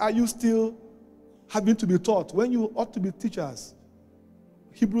them, why are you still having to be taught when you ought to be teachers?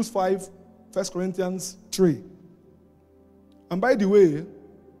 Hebrews 5, 1 Corinthians 3. And by the way,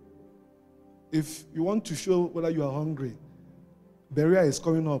 if you want to show whether you are hungry, burial is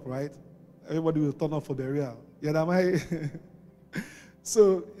coming up, right? Everybody will turn up for burial. Yeah, am I?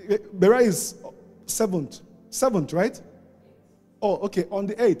 So, burial is 7th. 7th, right? Oh, okay, on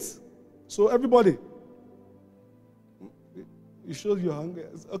the 8th. So, everybody, you show you're hungry.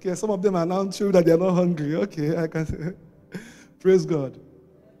 Okay, some of them are now showing that they're not hungry. Okay, I can praise God.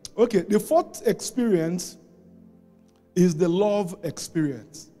 Okay, the 4th experience is the love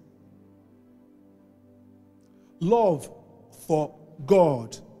experience. Love for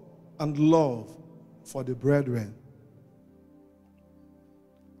God and love for the brethren.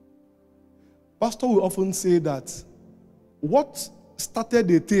 Pastor will often say that what started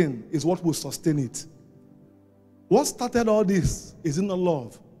the thing is what will sustain it. What started all this is in the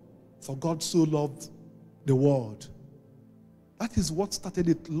love. For God so loved the world. That is what started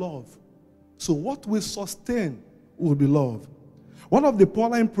it, love. So what will sustain will be love. One of the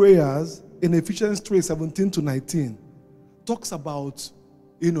Pauline prayers in Ephesians 3:17-19 talks about,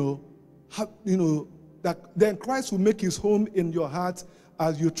 that then Christ will make his home in your heart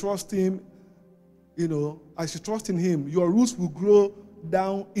as you trust him. As you trust in him, your roots will grow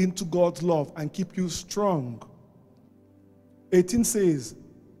down into God's love and keep you strong. 18 says,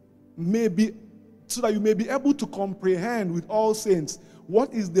 so that you may be able to comprehend with all saints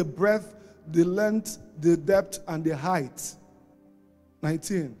what is the breadth, the length, the depth, and the height.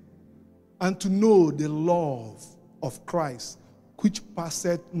 19. And to know the love of Christ, which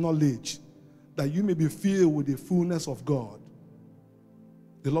passeth knowledge, that you may be filled with the fullness of God.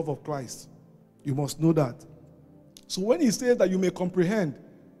 The love of Christ. You must know that. So when he says that you may comprehend,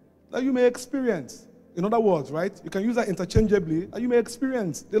 that you may experience. In other words, right? You can use that interchangeably, that you may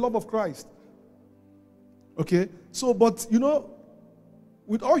experience the love of Christ. Okay? So, but,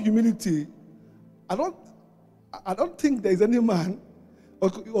 with all humility, I don't think there is any man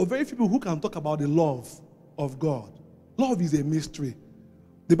or very few people who can talk about the love of God. Love is a mystery.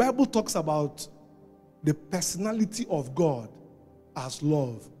 The Bible talks about the personality of God as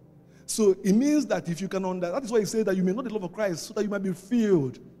love. So it means that if you can understand, that is why he says that you may know the love of Christ so that you might be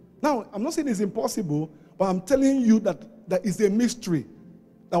filled. Now, I'm not saying it's impossible, but I'm telling you that is a mystery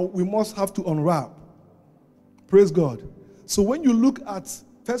that we must have to unwrap. Praise God. So when you look at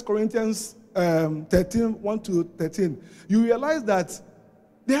 1 Corinthians 13, 1-13, you realize that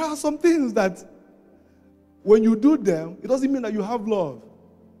there are some things that when you do them, it doesn't mean that you have love.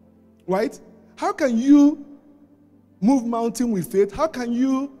 Right? How can you move mountain with faith? How can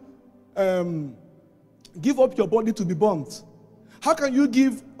you give up your body to be burnt? How can you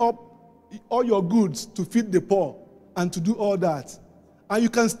give up all your goods to feed the poor and to do all that? And you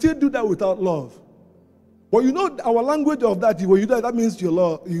can still do that without love. Well, our language of that, when you do that means you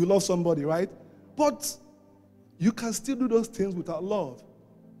love somebody, right? But you can still do those things without love.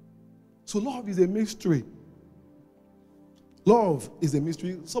 So love is a mystery. Love is a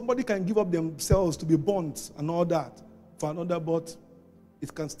mystery. Somebody can give up themselves to be burnt and all that for another, but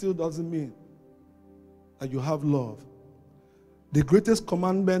it still doesn't mean that you have love. The greatest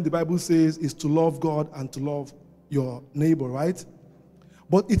commandment, the Bible says, is to love God and to love your neighbor, right?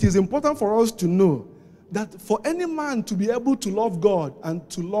 But it is important for us to know that for any man to be able to love God and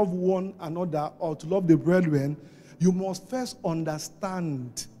to love one another or to love the brethren, you must first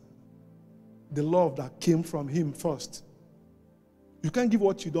understand the love that came from him first. You can't give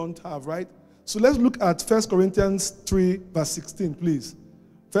what you don't have, right? So let's look at 1 Corinthians 3, verse 16, please.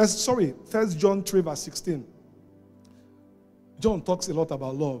 1 John 3, verse 16. John talks a lot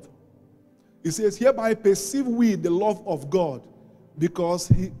about love. He says, hereby perceive we the love of God,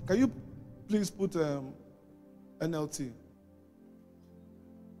 because can you please put NLT?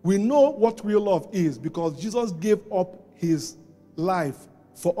 We know what real love is because Jesus gave up his life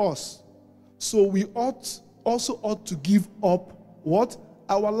for us. So we also ought to give up what?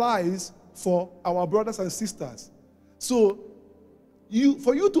 Our lives for our brothers and sisters. So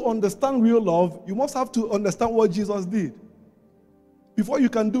for you to understand real love, you must have to understand what Jesus did before you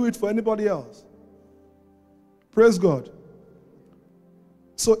can do it for anybody else. Praise God.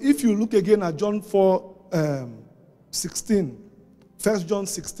 So if you look again at John 4:16, 1 John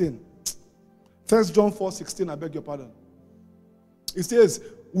 16, 1 John 4:16, I beg your pardon. It says,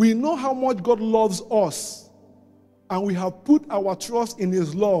 we know how much God loves us, and we have put our trust in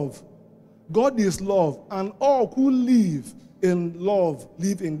his love. God is love, and all who live in love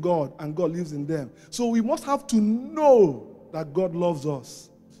live in God, and God lives in them. So we must have to know that God loves us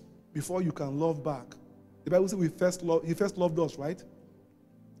before you can love back. The Bible says he first loved us, right?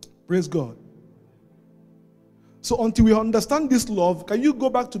 Praise God. So until we understand this love, can you go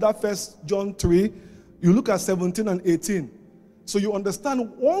back to that 1 John 3? You look at 17 and 18. So you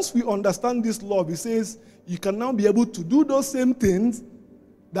understand, once we understand this love, it says you can now be able to do those same things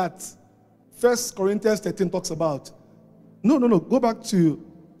that 1 Corinthians 13 talks about. No. Go back to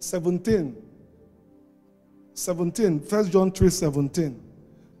 17. 1 John 3:17.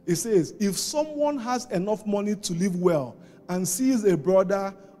 It says, if someone has enough money to live well and sees a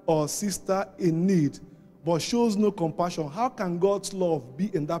brother or sister in need but shows no compassion, how can God's love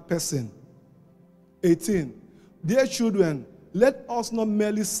be in that person? 18. Dear children, let us not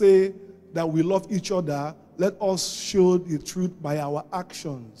merely say that we love each other, let us show the truth by our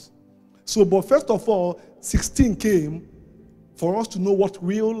actions. So, but first of all, 16 came for us to know what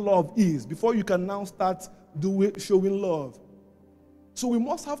real love is before you can now start showing love. So we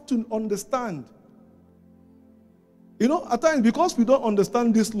must have to understand. You know, at times, because we don't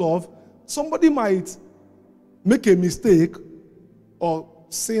understand this love, somebody might make a mistake or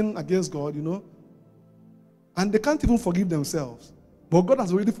sin against God, you know, and they can't even forgive themselves. But God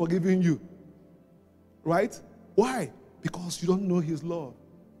has already forgiven you. Right? Why? Because you don't know his love.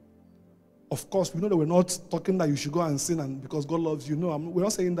 Of course, we know that we're not talking that you should go and sin and because God loves you. No, we're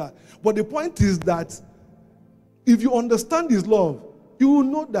not saying that. But the point is that if you understand his love, you will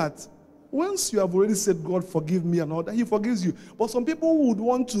know that once you have already said, God, forgive me and all that, he forgives you. But some people would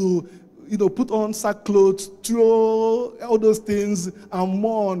want to, you know, put on sackcloth, throw all those things and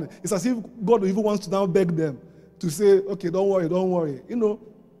mourn. It's as if God even wants to now beg them to say, okay, don't worry. You know,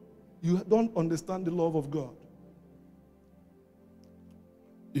 you don't understand the love of God.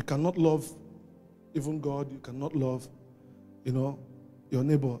 You cannot love even God. You cannot love, you know, your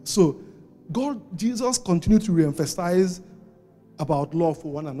neighbor. So, Jesus continued to reemphasize about love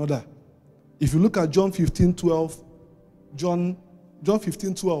for one another. If you look at John 15:12, John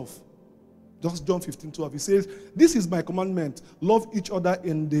 15:12, just John 15:12, he says, this is my commandment, love each other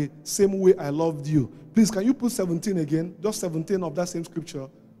in the same way I loved you. Please, can you put 17 again? Just 17 of that same scripture.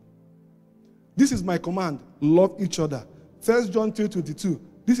 This is my command, love each other. 1 John 3:22,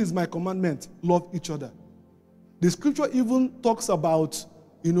 this is my commandment, love each other. The scripture even talks about,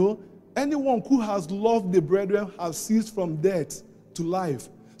 you know, anyone who has loved the brethren has ceased from death to life.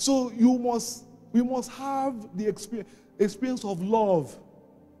 So we must have the experience of love.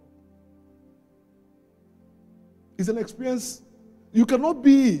 It's an experience. You cannot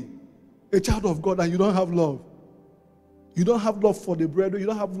be a child of God and you don't have love. You don't have love for the brethren. You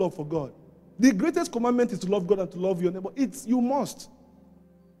don't have love for God. The greatest commandment is to love God and to love your neighbor. You must.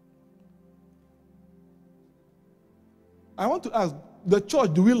 I want to ask, the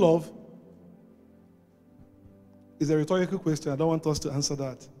church, do we love? It's a rhetorical question. I don't want us to answer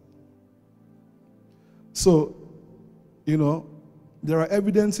that. So, you know, there are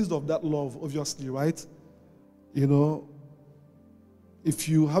evidences of that love, obviously, right? You know, if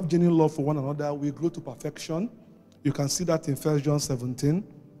you have genuine love for one another, we grow to perfection. You can see that in 1 John 17.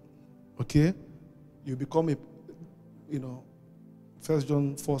 Okay? You become a, you know, 1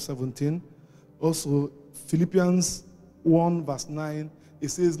 John 4:17. Also, Philippians 1 verse 9, it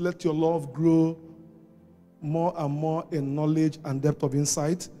says, let your love grow more and more in knowledge and depth of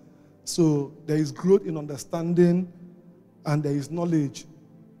insight. So there is growth in understanding and there is knowledge.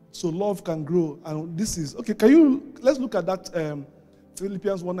 So love can grow. And this is, okay, let's look at that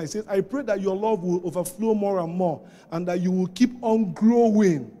Philippians 1. It says, I pray that your love will overflow more and more and that you will keep on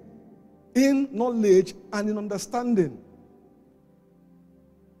growing in knowledge and in understanding.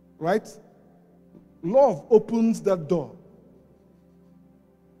 Right? Love opens that door.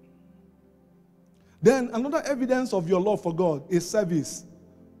 Then another evidence of your love for God is service.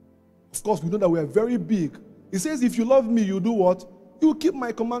 Of course, we know that we are very big. It says, if you love me, you do what? You will keep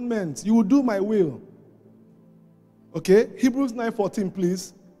my commandments. You will do my will. Okay? Hebrews 9:14,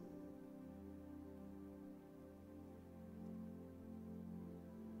 please.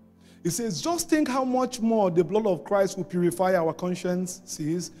 It says, just think how much more the blood of Christ will purify our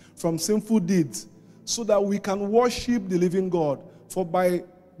consciences from sinful deeds, so that we can worship the living God. For by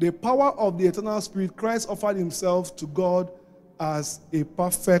the power of the eternal Spirit, Christ offered himself to God as a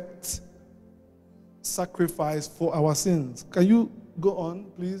perfect sacrifice for our sins. Can you go on,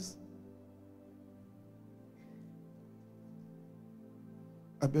 please?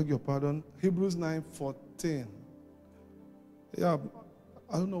 I beg your pardon. Hebrews 9:14. Yeah,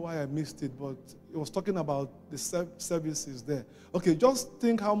 I don't know why I missed it, but it was talking about the services there. Okay, just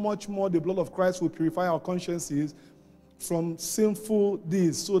think how much more the blood of Christ will purify our consciences from sinful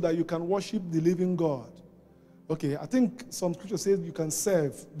deeds so that you can worship the living God. Okay, I think some scripture says you can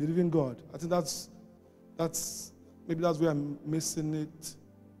serve the living God. I think maybe that's where I'm missing it.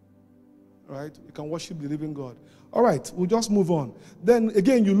 Right? You can worship the living God. All right, we'll just move on. Then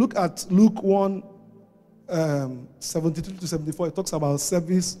again, you look at Luke 1, 73 to 74, it talks about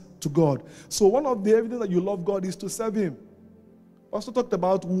service to God. So one of the evidence that you love God is to serve him. Also talked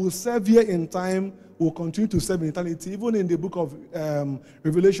about we will serve here in time, we will continue to serve in eternity. Even in the book of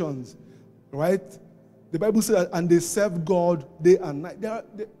Revelations, right? The Bible says, and they serve God day and night.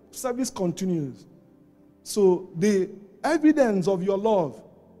 The service continues. So the evidence of your love,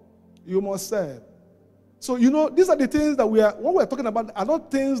 you must serve. So, these are the things that what we're talking about are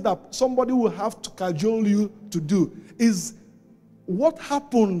not things that somebody will have to cajole you to do. Is what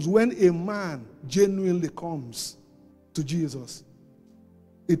happens when a man genuinely comes to Jesus.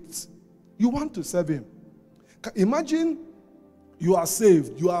 You want to serve him. Imagine you are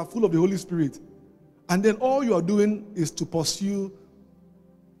saved, you are full of the Holy Spirit, and then all you are doing is to pursue,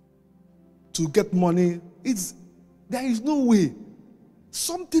 to get money. There is no way.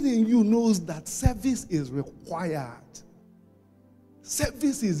 Something in you knows that service is required.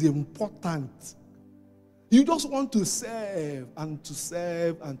 Service is important. You just want to serve and to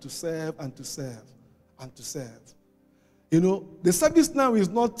serve and to serve and to serve and to serve. The service now is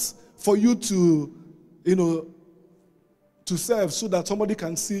not for you to serve so that somebody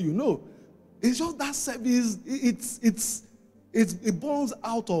can see you. No. It's just that service, it burns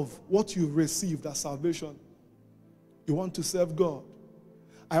out of what you've received as salvation. You want to serve God.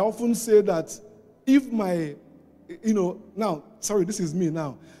 I often say that if this is me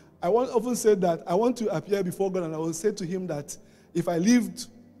now. I often say that I want to appear before God and I will say to him that if I lived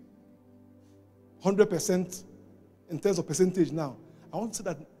 100% in terms of percentage now, I want to say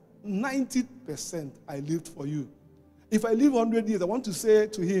that 90% I lived for you. If I live 100 years, I want to say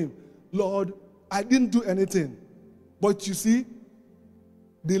to him, Lord, I didn't do anything. But you see,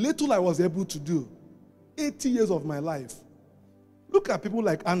 the little I was able to do, 80 years of my life. Look at people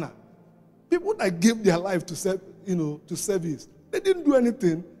like Anna. People that gave their life to serve, to service. They didn't do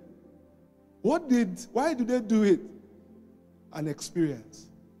anything. Why did they do it? An experience.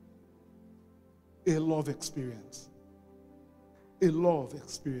 A love experience. A love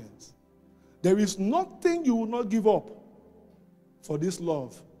experience. There is nothing you will not give up for this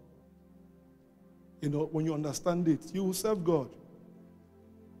love. When you understand it, you will serve God.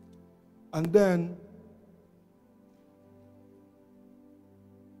 And then,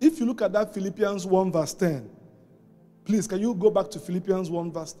 if you look at that Philippians 1 verse 10, please, can you go back to Philippians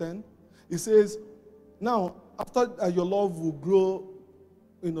 1 verse 10? It says, now, after your love will grow,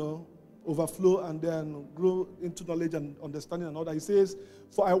 overflow and then grow into knowledge and understanding and all that, it says,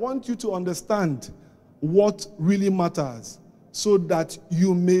 for I want you to understand what really matters so that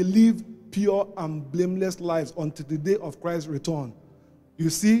you may live pure and blameless lives until the day of Christ's return. You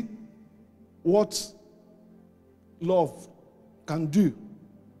see what love can do.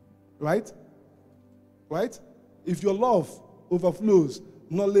 Right? Right? If your love overflows,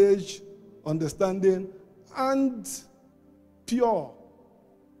 knowledge, understanding, and pure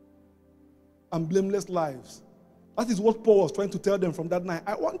and blameless lives. That is what Paul was trying to tell them from that night.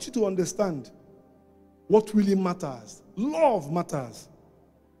 I want you to understand what really matters. Love matters.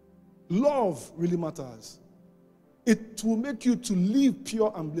 Love really matters. It will make you to live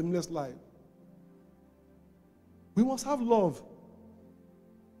pure and blameless life. We must have love.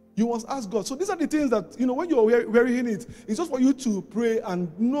 You must ask God. So these are the things that, when you're wearing it, it's just for you to pray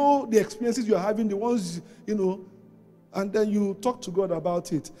and know the experiences you're having, the ones, and then you talk to God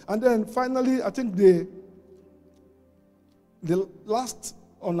about it. And then finally, I think the last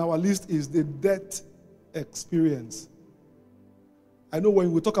on our list is the death experience. I know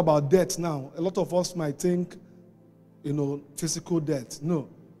when we talk about death now, a lot of us might think, physical death. No.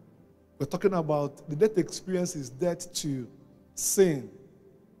 We're talking about the death experience is death to sin.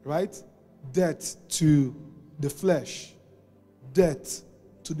 Right? Death to the flesh. Death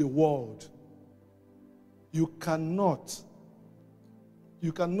to the world. You cannot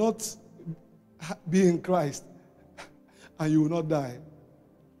be in Christ and you will not die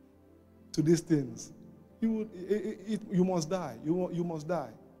to these things. You must die. You must die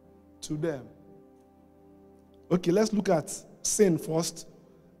to them. Okay, let's look at sin first.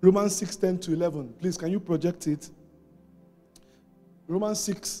 Romans 6:10-11. Please, can you project it? Romans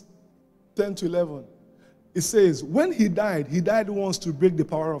 6:10-11. It says, when he died once to break the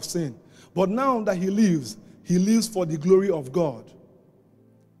power of sin. But now that he lives for the glory of God.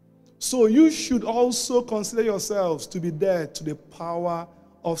 So you should also consider yourselves to be dead to the power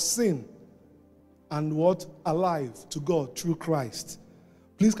of sin. And what? Alive to God through Christ.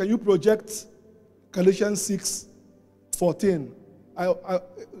 Please, can you project Galatians 6:14?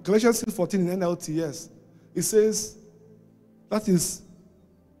 Galatians 6:14 in NLT, yes. It says, that is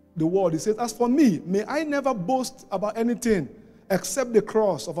the word. It says, as for me, may I never boast about anything except the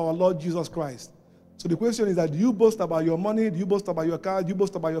cross of our Lord Jesus Christ. So the question is that, do you boast about your money? Do you boast about your car? Do you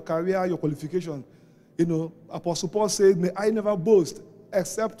boast about your career, your qualification? You know, Apostle Paul said, may I never boast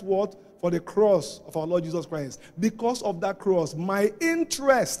except what? For the cross of our Lord Jesus Christ. Because of that cross, my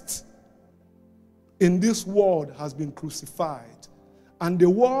interest in this world has been crucified. And the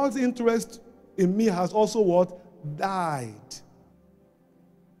world's interest in me has also what? Died.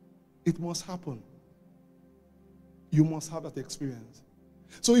 It must happen. You must have that experience.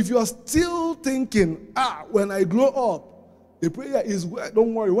 So if you are still thinking, when I grow up, the prayer is,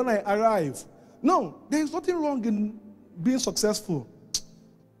 don't worry, when I arrive. No, there is nothing wrong in being successful.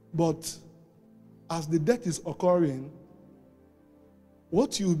 But as the death is occurring,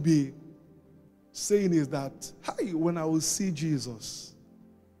 what you'll be saying is that, hey, when I will see Jesus,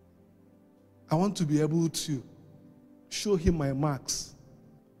 I want to be able to show him my marks.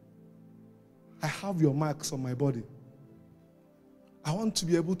 I have your marks on my body. I want to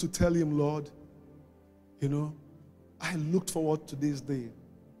be able to tell him, Lord, you know, I looked forward to this day.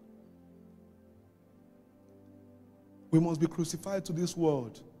 We must be crucified to this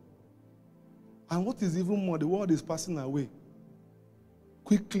world. And what is even more, the world is passing away.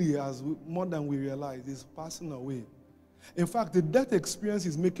 Quickly, more than we realize, it's passing away. In fact, the death experience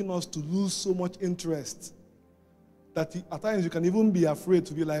is making us to lose so much interest that at times you can even be afraid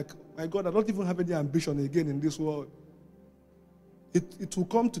to be like, my God, I don't even have any ambition again in this world. It will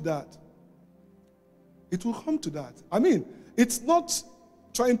come to that. It will come to that. I mean, it's not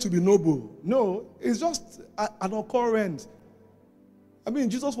trying to be noble. No, it's just an occurrence. I mean,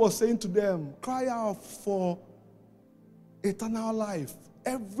 Jesus was saying to them, cry out for eternal life.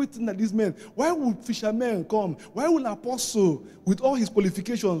 Everything that these men, why would fishermen come? Why would an apostle with all his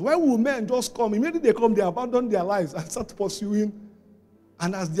qualifications, why would men just come? Immediately they come, they abandon their lives and start pursuing.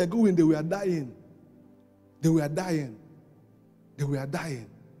 And as they're going, they were dying. They were dying. They were dying.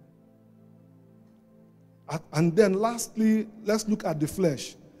 And then lastly, let's look at the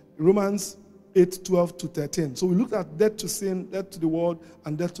flesh. Romans 8:12-13. So we looked at death to sin, death to the world,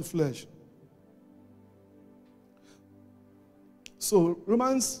 and death to flesh. So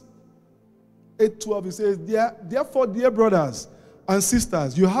Romans 8:12, it says, therefore, dear brothers and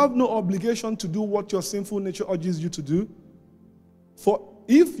sisters, you have no obligation to do what your sinful nature urges you to do. For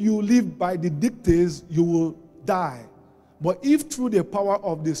if you live by the dictates, you will die. But if through the power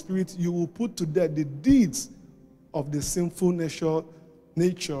of the Spirit you will put to death the deeds of the sinful nature,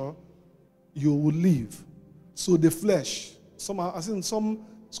 you will live. So the flesh, some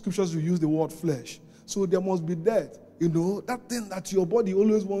scriptures will use the word flesh. So there must be death. You know, that thing that your body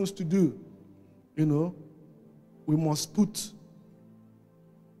always wants to do. You know, we must put,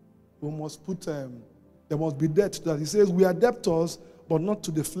 there must be death to that. He says, we are debtors, but not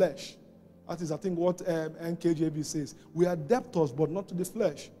to the flesh. That is, I think, what NKJV says. We are debtors, but not to the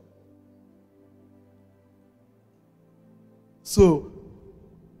flesh. So,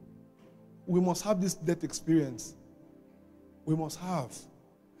 we must have this death experience. We must have.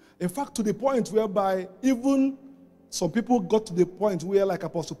 In fact, to the point whereby even some people got to the point where, like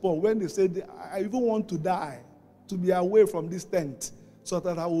Apostle Paul, when they said, I even want to die, to be away from this tent, so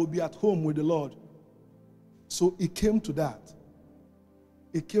that I will be at home with the Lord. So it came to that.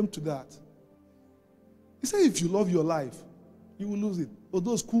 It came to that. He said, if you love your life, you will lose it. But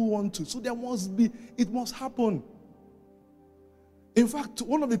those who want to. So it must happen. In fact,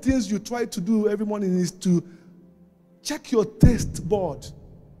 one of the things you try to do every morning is to check your taste board.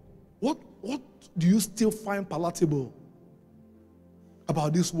 What do you still find palatable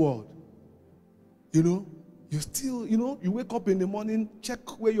about this world? You know, you still, you wake up in the morning,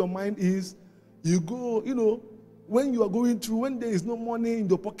 check where your mind is. You go, when you are going through, when there is no money in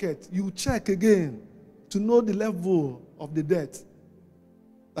your pocket, you check again to know the level of the debt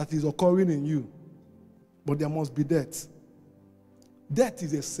that is occurring in you. But there must be death. Death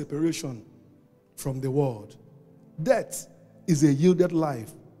is a separation from the world. Death is a yielded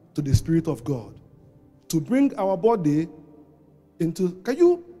life to the Spirit of God. To bring our body into, can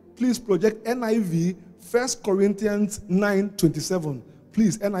you please project NIV, 1 Corinthians 9:27.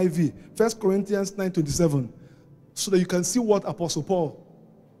 Please, NIV, 1 Corinthians 9:27. So that you can see what Apostle Paul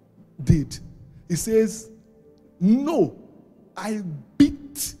did. He says, no, I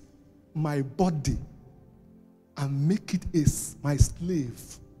beat my body and make it my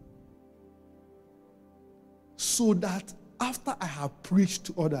slave, so that after I have preached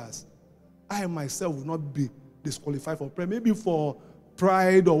to others, I myself will not be disqualified for prayer, maybe for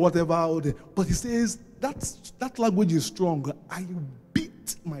pride or whatever. But he says that language is strong. I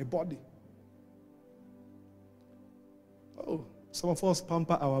beat my body. Oh, some of us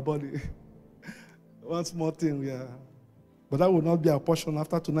pamper our body. One small thing, yeah. But that will not be our portion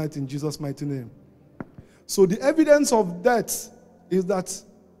after tonight in Jesus' mighty name. So the evidence of that is that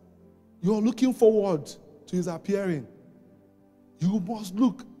you're looking forward to his appearing. You must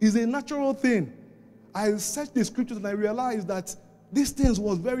look. It's a natural thing. I searched the scriptures and I realized that these things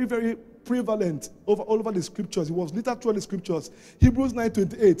was very, very prevalent all over the scriptures. It was littered through the scriptures. Hebrews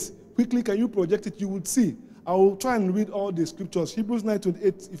 9:28. Quickly, can you project it? You would see. I will try and read all the scriptures. Hebrews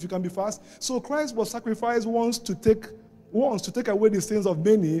 9:28, if you can be fast. So Christ was sacrificed once to take away the sins of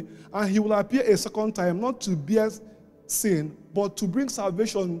many, and he will appear a second time, not to bear sin, but to bring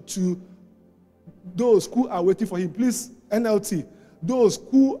salvation to those who are waiting for him. Please, NLT. Those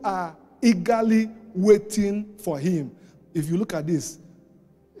who are eagerly waiting for him. If you look at this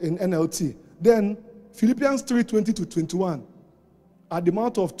in NLT. Then Philippians 3:20-21. At the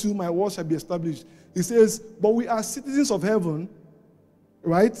mouth of two, my word shall be established. It says, but we are citizens of heaven,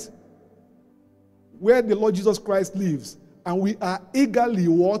 right? Where the Lord Jesus Christ lives. And we are eagerly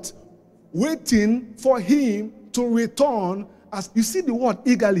what? Waiting for him to return. As you see the word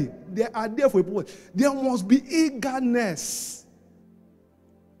eagerly. They are there for a purpose. There must be eagerness.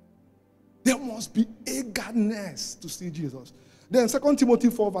 There must be eagerness to see Jesus. Then 2 Timothy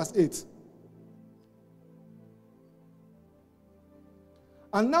 4:8.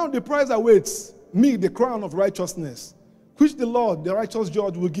 And now the prize awaits me, the crown of righteousness, which the Lord, the righteous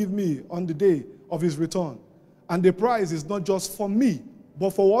judge, will give me on the day of his return. And the prize is not just for me,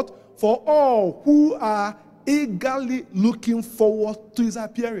 but for what? For all who are eagerly looking forward to his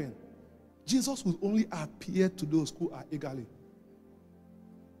appearing. Jesus will only appear to those who are eagerly.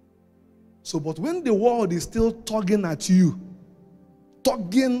 So, but when the world is still tugging at you,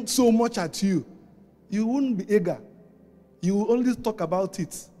 tugging so much at you, you won't be eager. You will only talk about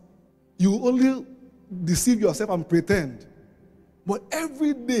it. You will only deceive yourself and pretend. But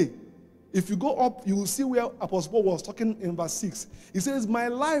every day, if you go up, you will see where Apostle Paul was talking in verse 6. He says, my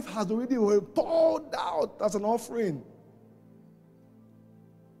life has already been poured out as an offering.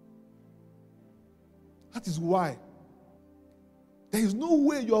 That is why. There is no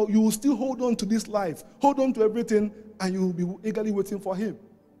way you will still hold on to this life, hold on to everything, and you will be eagerly waiting for him.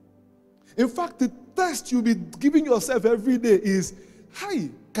 In fact, the test you'll be giving yourself every day is, hi,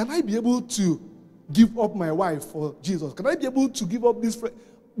 can I be able to give up my wife for Jesus? Can I be able to give up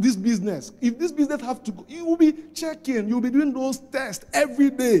this business? If this business have to go, you will be checking, you'll be doing those tests every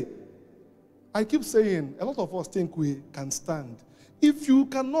day. I keep saying, a lot of us think we can stand. If you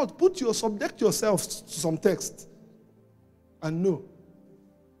cannot, subject yourself to some text. And no.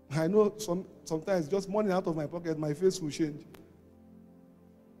 I know sometimes just money out of my pocket, my face will change.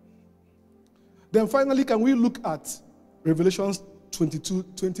 Then finally, can we look at Revelation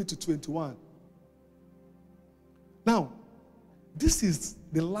 22:20-21? Now, this is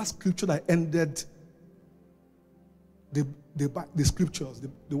the last scripture that ended the scriptures,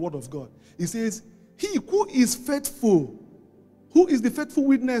 the word of God. It says, he who is faithful, who is the faithful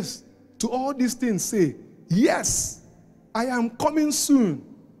witness to all these things, say, yes, I am coming soon.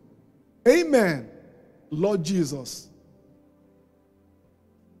 Amen, Lord Jesus.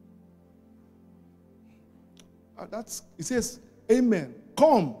 It says, amen,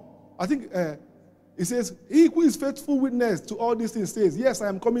 come. I think it says, he who is faithful witness to all these things says, yes, I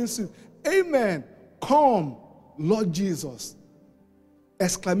am coming soon. Amen, come, Lord Jesus.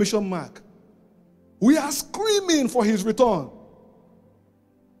 Exclamation mark. We are screaming for his return.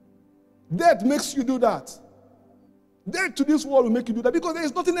 Death makes you do that. Death to this world will make you do that because there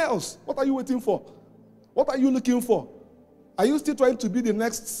is nothing else. What are you waiting for? What are you looking for? Are you still trying to be the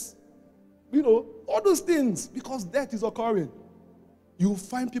next, all those things? Because death is occurring. You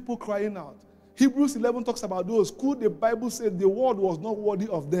find people crying out. Hebrews 11 talks about those who the Bible said the world was not worthy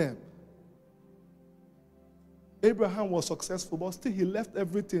of them. Abraham was successful, but still he left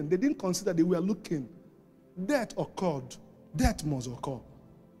everything. They didn't consider they were looking. Death occurred. Death must occur.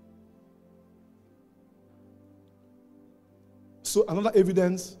 So another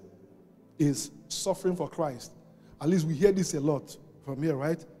evidence is suffering for Christ. At least we hear this a lot from here,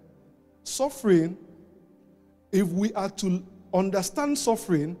 right? Suffering, if we are to understand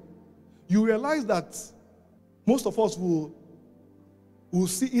suffering, you realize that most of us will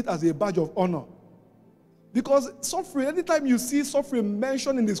see it as a badge of honor. Because suffering, anytime you see suffering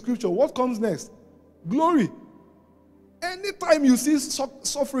mentioned in the scripture, what comes next? Glory. Anytime you see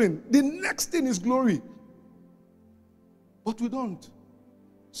suffering, the next thing is glory. But we don't.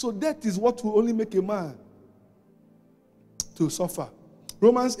 So death is what will only make a man to suffer.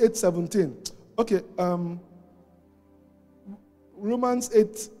 Romans 8:17. Okay, Romans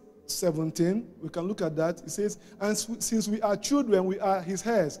 8:17, we can look at that. It says, and since we are children, we are his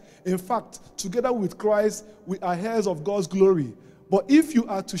heirs. In fact, together with Christ, we are heirs of God's glory. But if you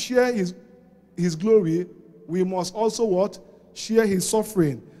are to share his glory, we must also what? Share his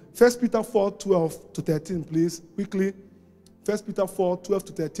suffering. 1 Peter 4, 12 to 13, please, quickly. 1 Peter 4, 12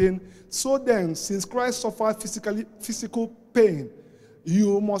 to 13. So then, since Christ suffered physical pain,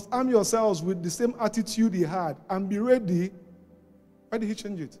 you must arm yourselves with the same attitude he had and be ready. Why did he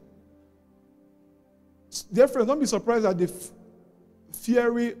change it? Dear friends, don't be surprised at the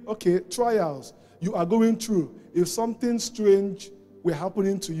fiery, trials you are going through if something strange were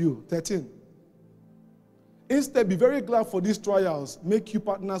happening to you. 13. Instead, be very glad for these trials. Make you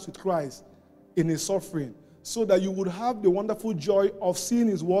partners with Christ in his suffering, so that you would have the wonderful joy of seeing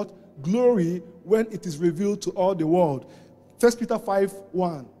his what? Glory when it is revealed to all the world. 1 Peter 5,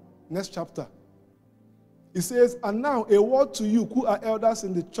 1, next chapter. It says, and now a word to you who are elders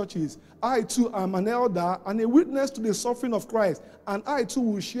in the churches. I too am an elder and a witness to the suffering of Christ, and I too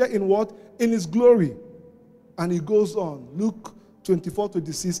will share in what? In his glory. And it goes on. Luke 24,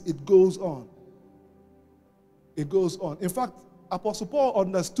 26, it goes on. It goes on. In fact, Apostle Paul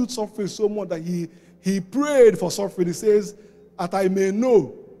understood suffering so much that he prayed for suffering. He says, that I may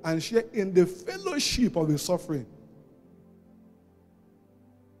know and share in the fellowship of his suffering.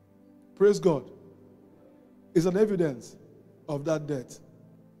 Praise God. It's an evidence of that death.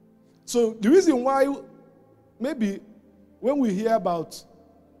 So the reason why maybe when we hear about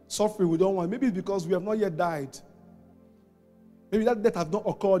suffering we don't want, maybe it's because we have not yet died. Maybe that death has not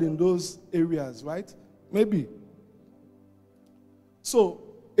occurred in those areas, right? Maybe. So,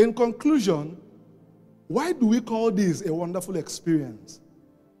 in conclusion, why do we call this a wonderful experience?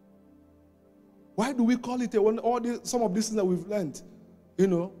 Why do we call it some of these things that we've learned?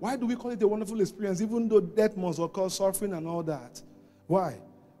 Why do we call it a wonderful experience, even though death must occur, suffering and all that? Why?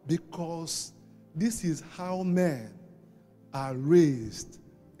 Because this is how men are raised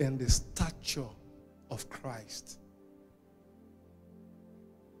in the stature of Christ.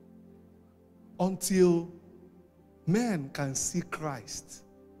 Until men can see Christ,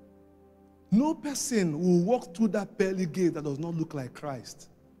 no person will walk through that pearly gate that does not look like Christ.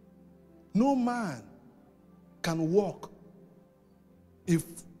 No man can walk if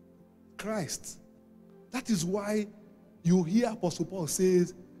Christ. That is why you hear Apostle Paul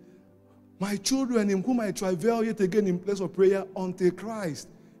says, my children in whom I travail yet again in place of prayer until Christ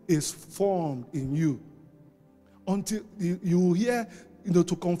is formed in you. Until you hear,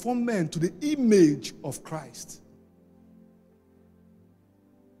 to conform men to the image of Christ.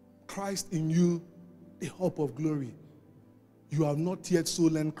 Christ in you, the hope of glory. You have not yet so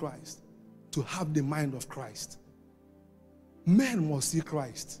learned Christ to have the mind of Christ. Men must see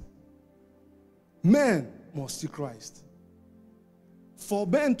Christ. Men must see Christ. For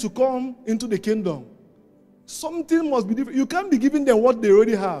men to come into the kingdom, something must be different. You can't be giving them what they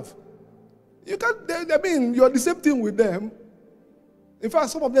already have. You can't, you're the same thing with them. In fact,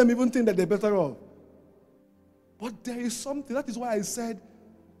 some of them even think that they're better off. But there is something. That is why I said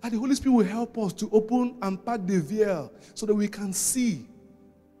that the Holy Spirit will help us to open and part the veil so that we can see.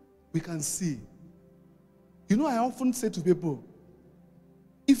 We can see. I often say to people,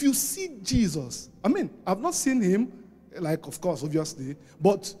 if you see Jesus, I've not seen him, of course, obviously,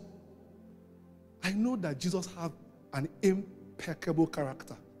 but I know that Jesus has an impeccable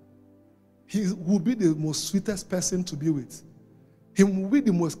character. He will be the most sweetest person to be with. He will be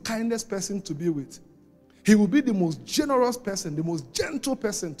the most kindest person to be with. He will be the most generous person, the most gentle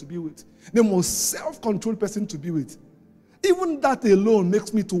person to be with, the most self-controlled person to be with. Even that alone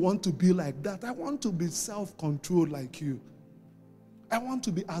makes me to want to be like that. I want to be self-controlled like you. I want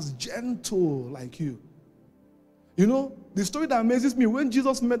to be as gentle like you. The story that amazes me, when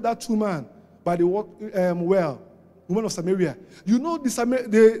Jesus met that woman by the well, woman of Samaria,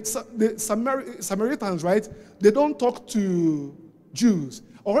 the Samaritans, right? They don't talk to Jews.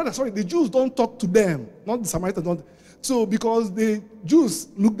 Or rather, the Jews don't talk to them. Not the Samaritans don't. So, because the Jews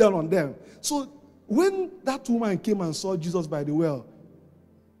look down on them. So, when that woman came and saw Jesus by the well,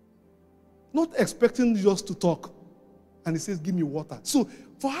 not expecting Jesus to talk, and he says, give me water. So,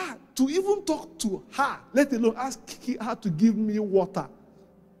 for her to even talk to her, let alone ask her to give me water.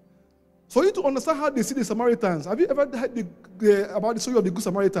 For you to understand how they see the Samaritans, have you ever heard about the story of the Good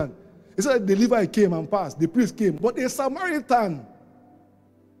Samaritan? It said the Levite came and passed, the priest came, but a Samaritan.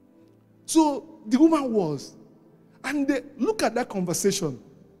 So the woman was. And look at that conversation.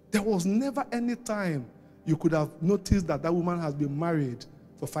 There was never any time you could have noticed that that woman has been married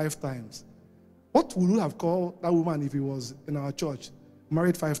for 5 times. What would you have called that woman if he was in our church?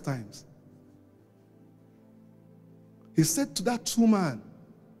 Married 5 times. He said to that woman,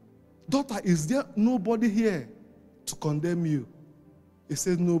 daughter, is there nobody here to condemn you? He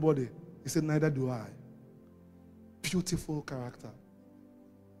said, nobody. He said, neither do I. Beautiful character.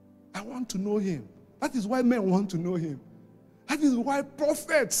 I want to know him. That is why men want to know him. That is why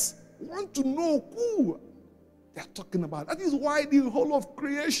prophets want to know who they are talking about. That is why the whole of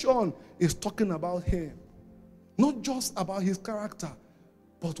creation is talking about him. Not just about his character,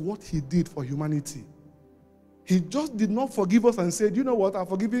 but what he did for humanity. He just did not forgive us and said, you know what, I've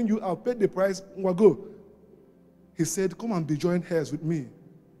forgiven you, I've paid the price, we'll go. He said, come and be joint heirs with me.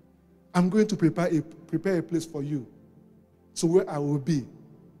 I'm going to prepare a place for you. So where I will be.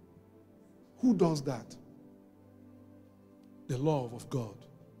 Who does that? The love of God.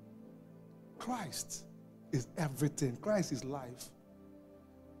 Christ is everything. Christ is life.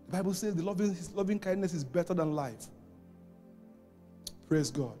 The Bible says his loving kindness is better than life. Praise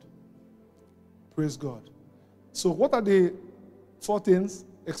God. Praise God. So what are the 4 things?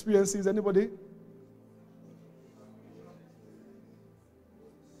 Experiences, anybody?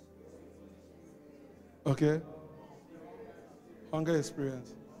 Okay. Hunger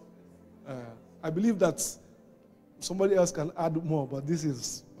experience. I believe that somebody else can add more, but this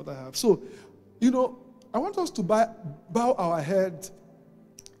is what I have. So, I want us to bow our head,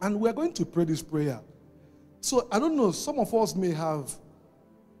 and we're going to pray this prayer. So, I don't know, some of us may have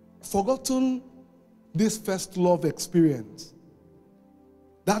forgotten this first love experience.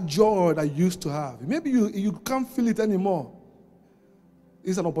 That joy that you used to have. Maybe you can't feel it anymore.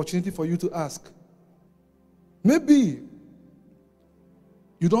 It's an opportunity for you to ask. Maybe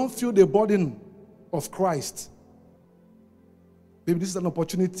you don't feel the burden of Christ. Maybe this is an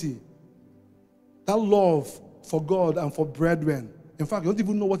opportunity. That love for God and for brethren. In fact, you don't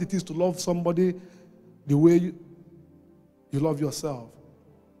even know what it is to love somebody the way you love yourself.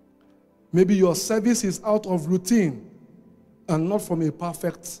 Maybe your service is out of routine and not from a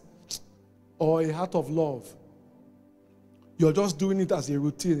perfect or a heart of love. You're just doing it as a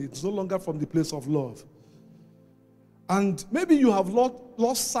routine. It's no longer from the place of love. And maybe you have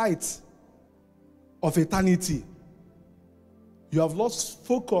lost sight of eternity. You have lost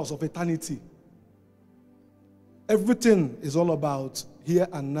focus of eternity. Everything is all about here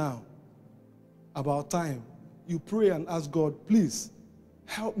and now, about time. You pray and ask God, please,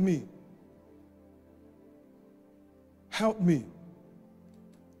 help me. Help me.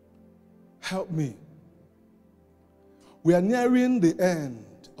 Help me. We are nearing the end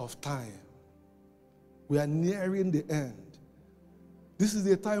of time. We are nearing the end. This is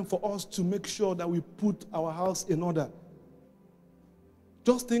the time for us to make sure that we put our house in order.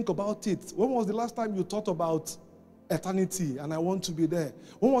 Just think about it. When was the last time you thought about eternity and I want to be there?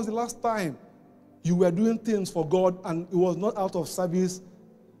 When was the last time you were doing things for God and it was not out of service,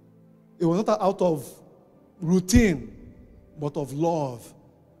 it was not out of routine, but of love?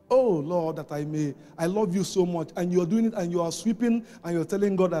 Oh, Lord, that I love you so much. And you're doing it and you are sweeping and you're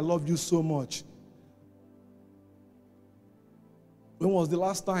telling God, I love you so much. When was the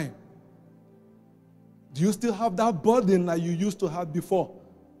last time? Do you still have that burden that you used to have before?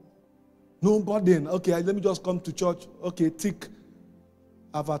 No burden. Okay, let me just come to church. Okay, tick.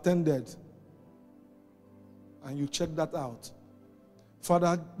 I've attended. And you check that out.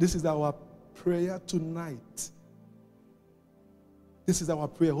 Father, this is our prayer tonight. This is our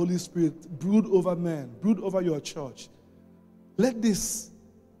prayer. Holy Spirit, brood over men, brood over your church. Let these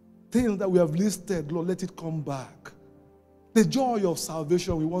things that we have listed, Lord, let it come back. The joy of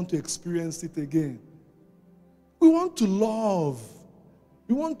salvation, we want to experience it again. We want to love.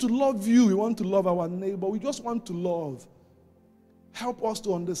 We want to love you. We want to love our neighbor. We just want to love. Help us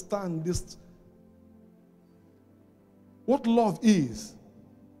to understand this, what love is,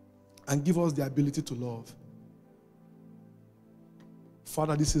 and give us the ability to love.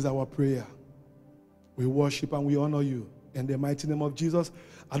 Father, this is our prayer. We worship and we honor you. In the mighty name of Jesus.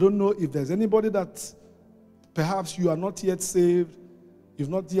 I don't know if there's anybody that perhaps you are not yet saved, you've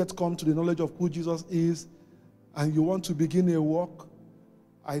not yet come to the knowledge of who Jesus is, and you want to begin a walk.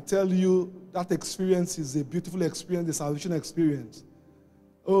 I tell you, that experience is a beautiful experience, the salvation experience.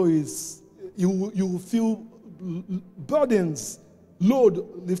 Oh, you will feel burdens,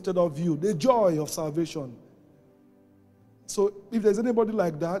 load lifted off you, the joy of salvation. So if there's anybody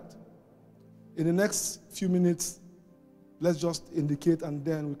like that, in the next few minutes, let's just indicate and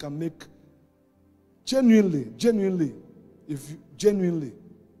then we can make genuinely.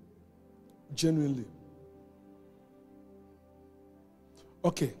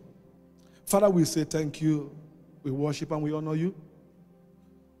 Okay. Father, we say thank you. We worship and we honor you.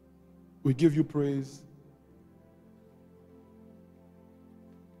 We give you praise.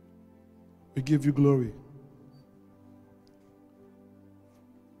 We give you glory.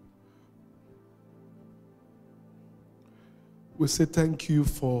 We say thank you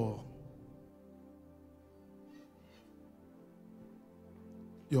for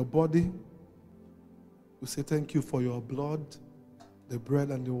your body, We say thank you for your blood, the bread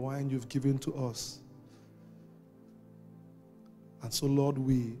and the wine you've given to us. And so, Lord,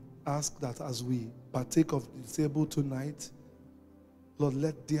 we ask that as we partake of the table tonight, Lord,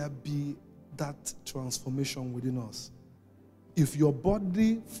 let there be that transformation within us. If your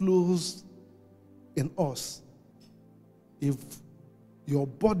body flows in us, if your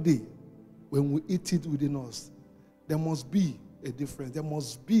body, when we eat it within us, there must be a difference. There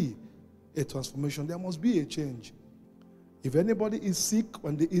must be a transformation. There must be a change. If anybody is sick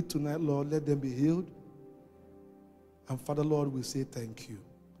when they eat tonight, Lord, let them be healed. And Father, Lord, we say thank you.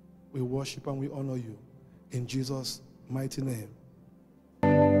 We worship and we honor you. In Jesus' mighty name.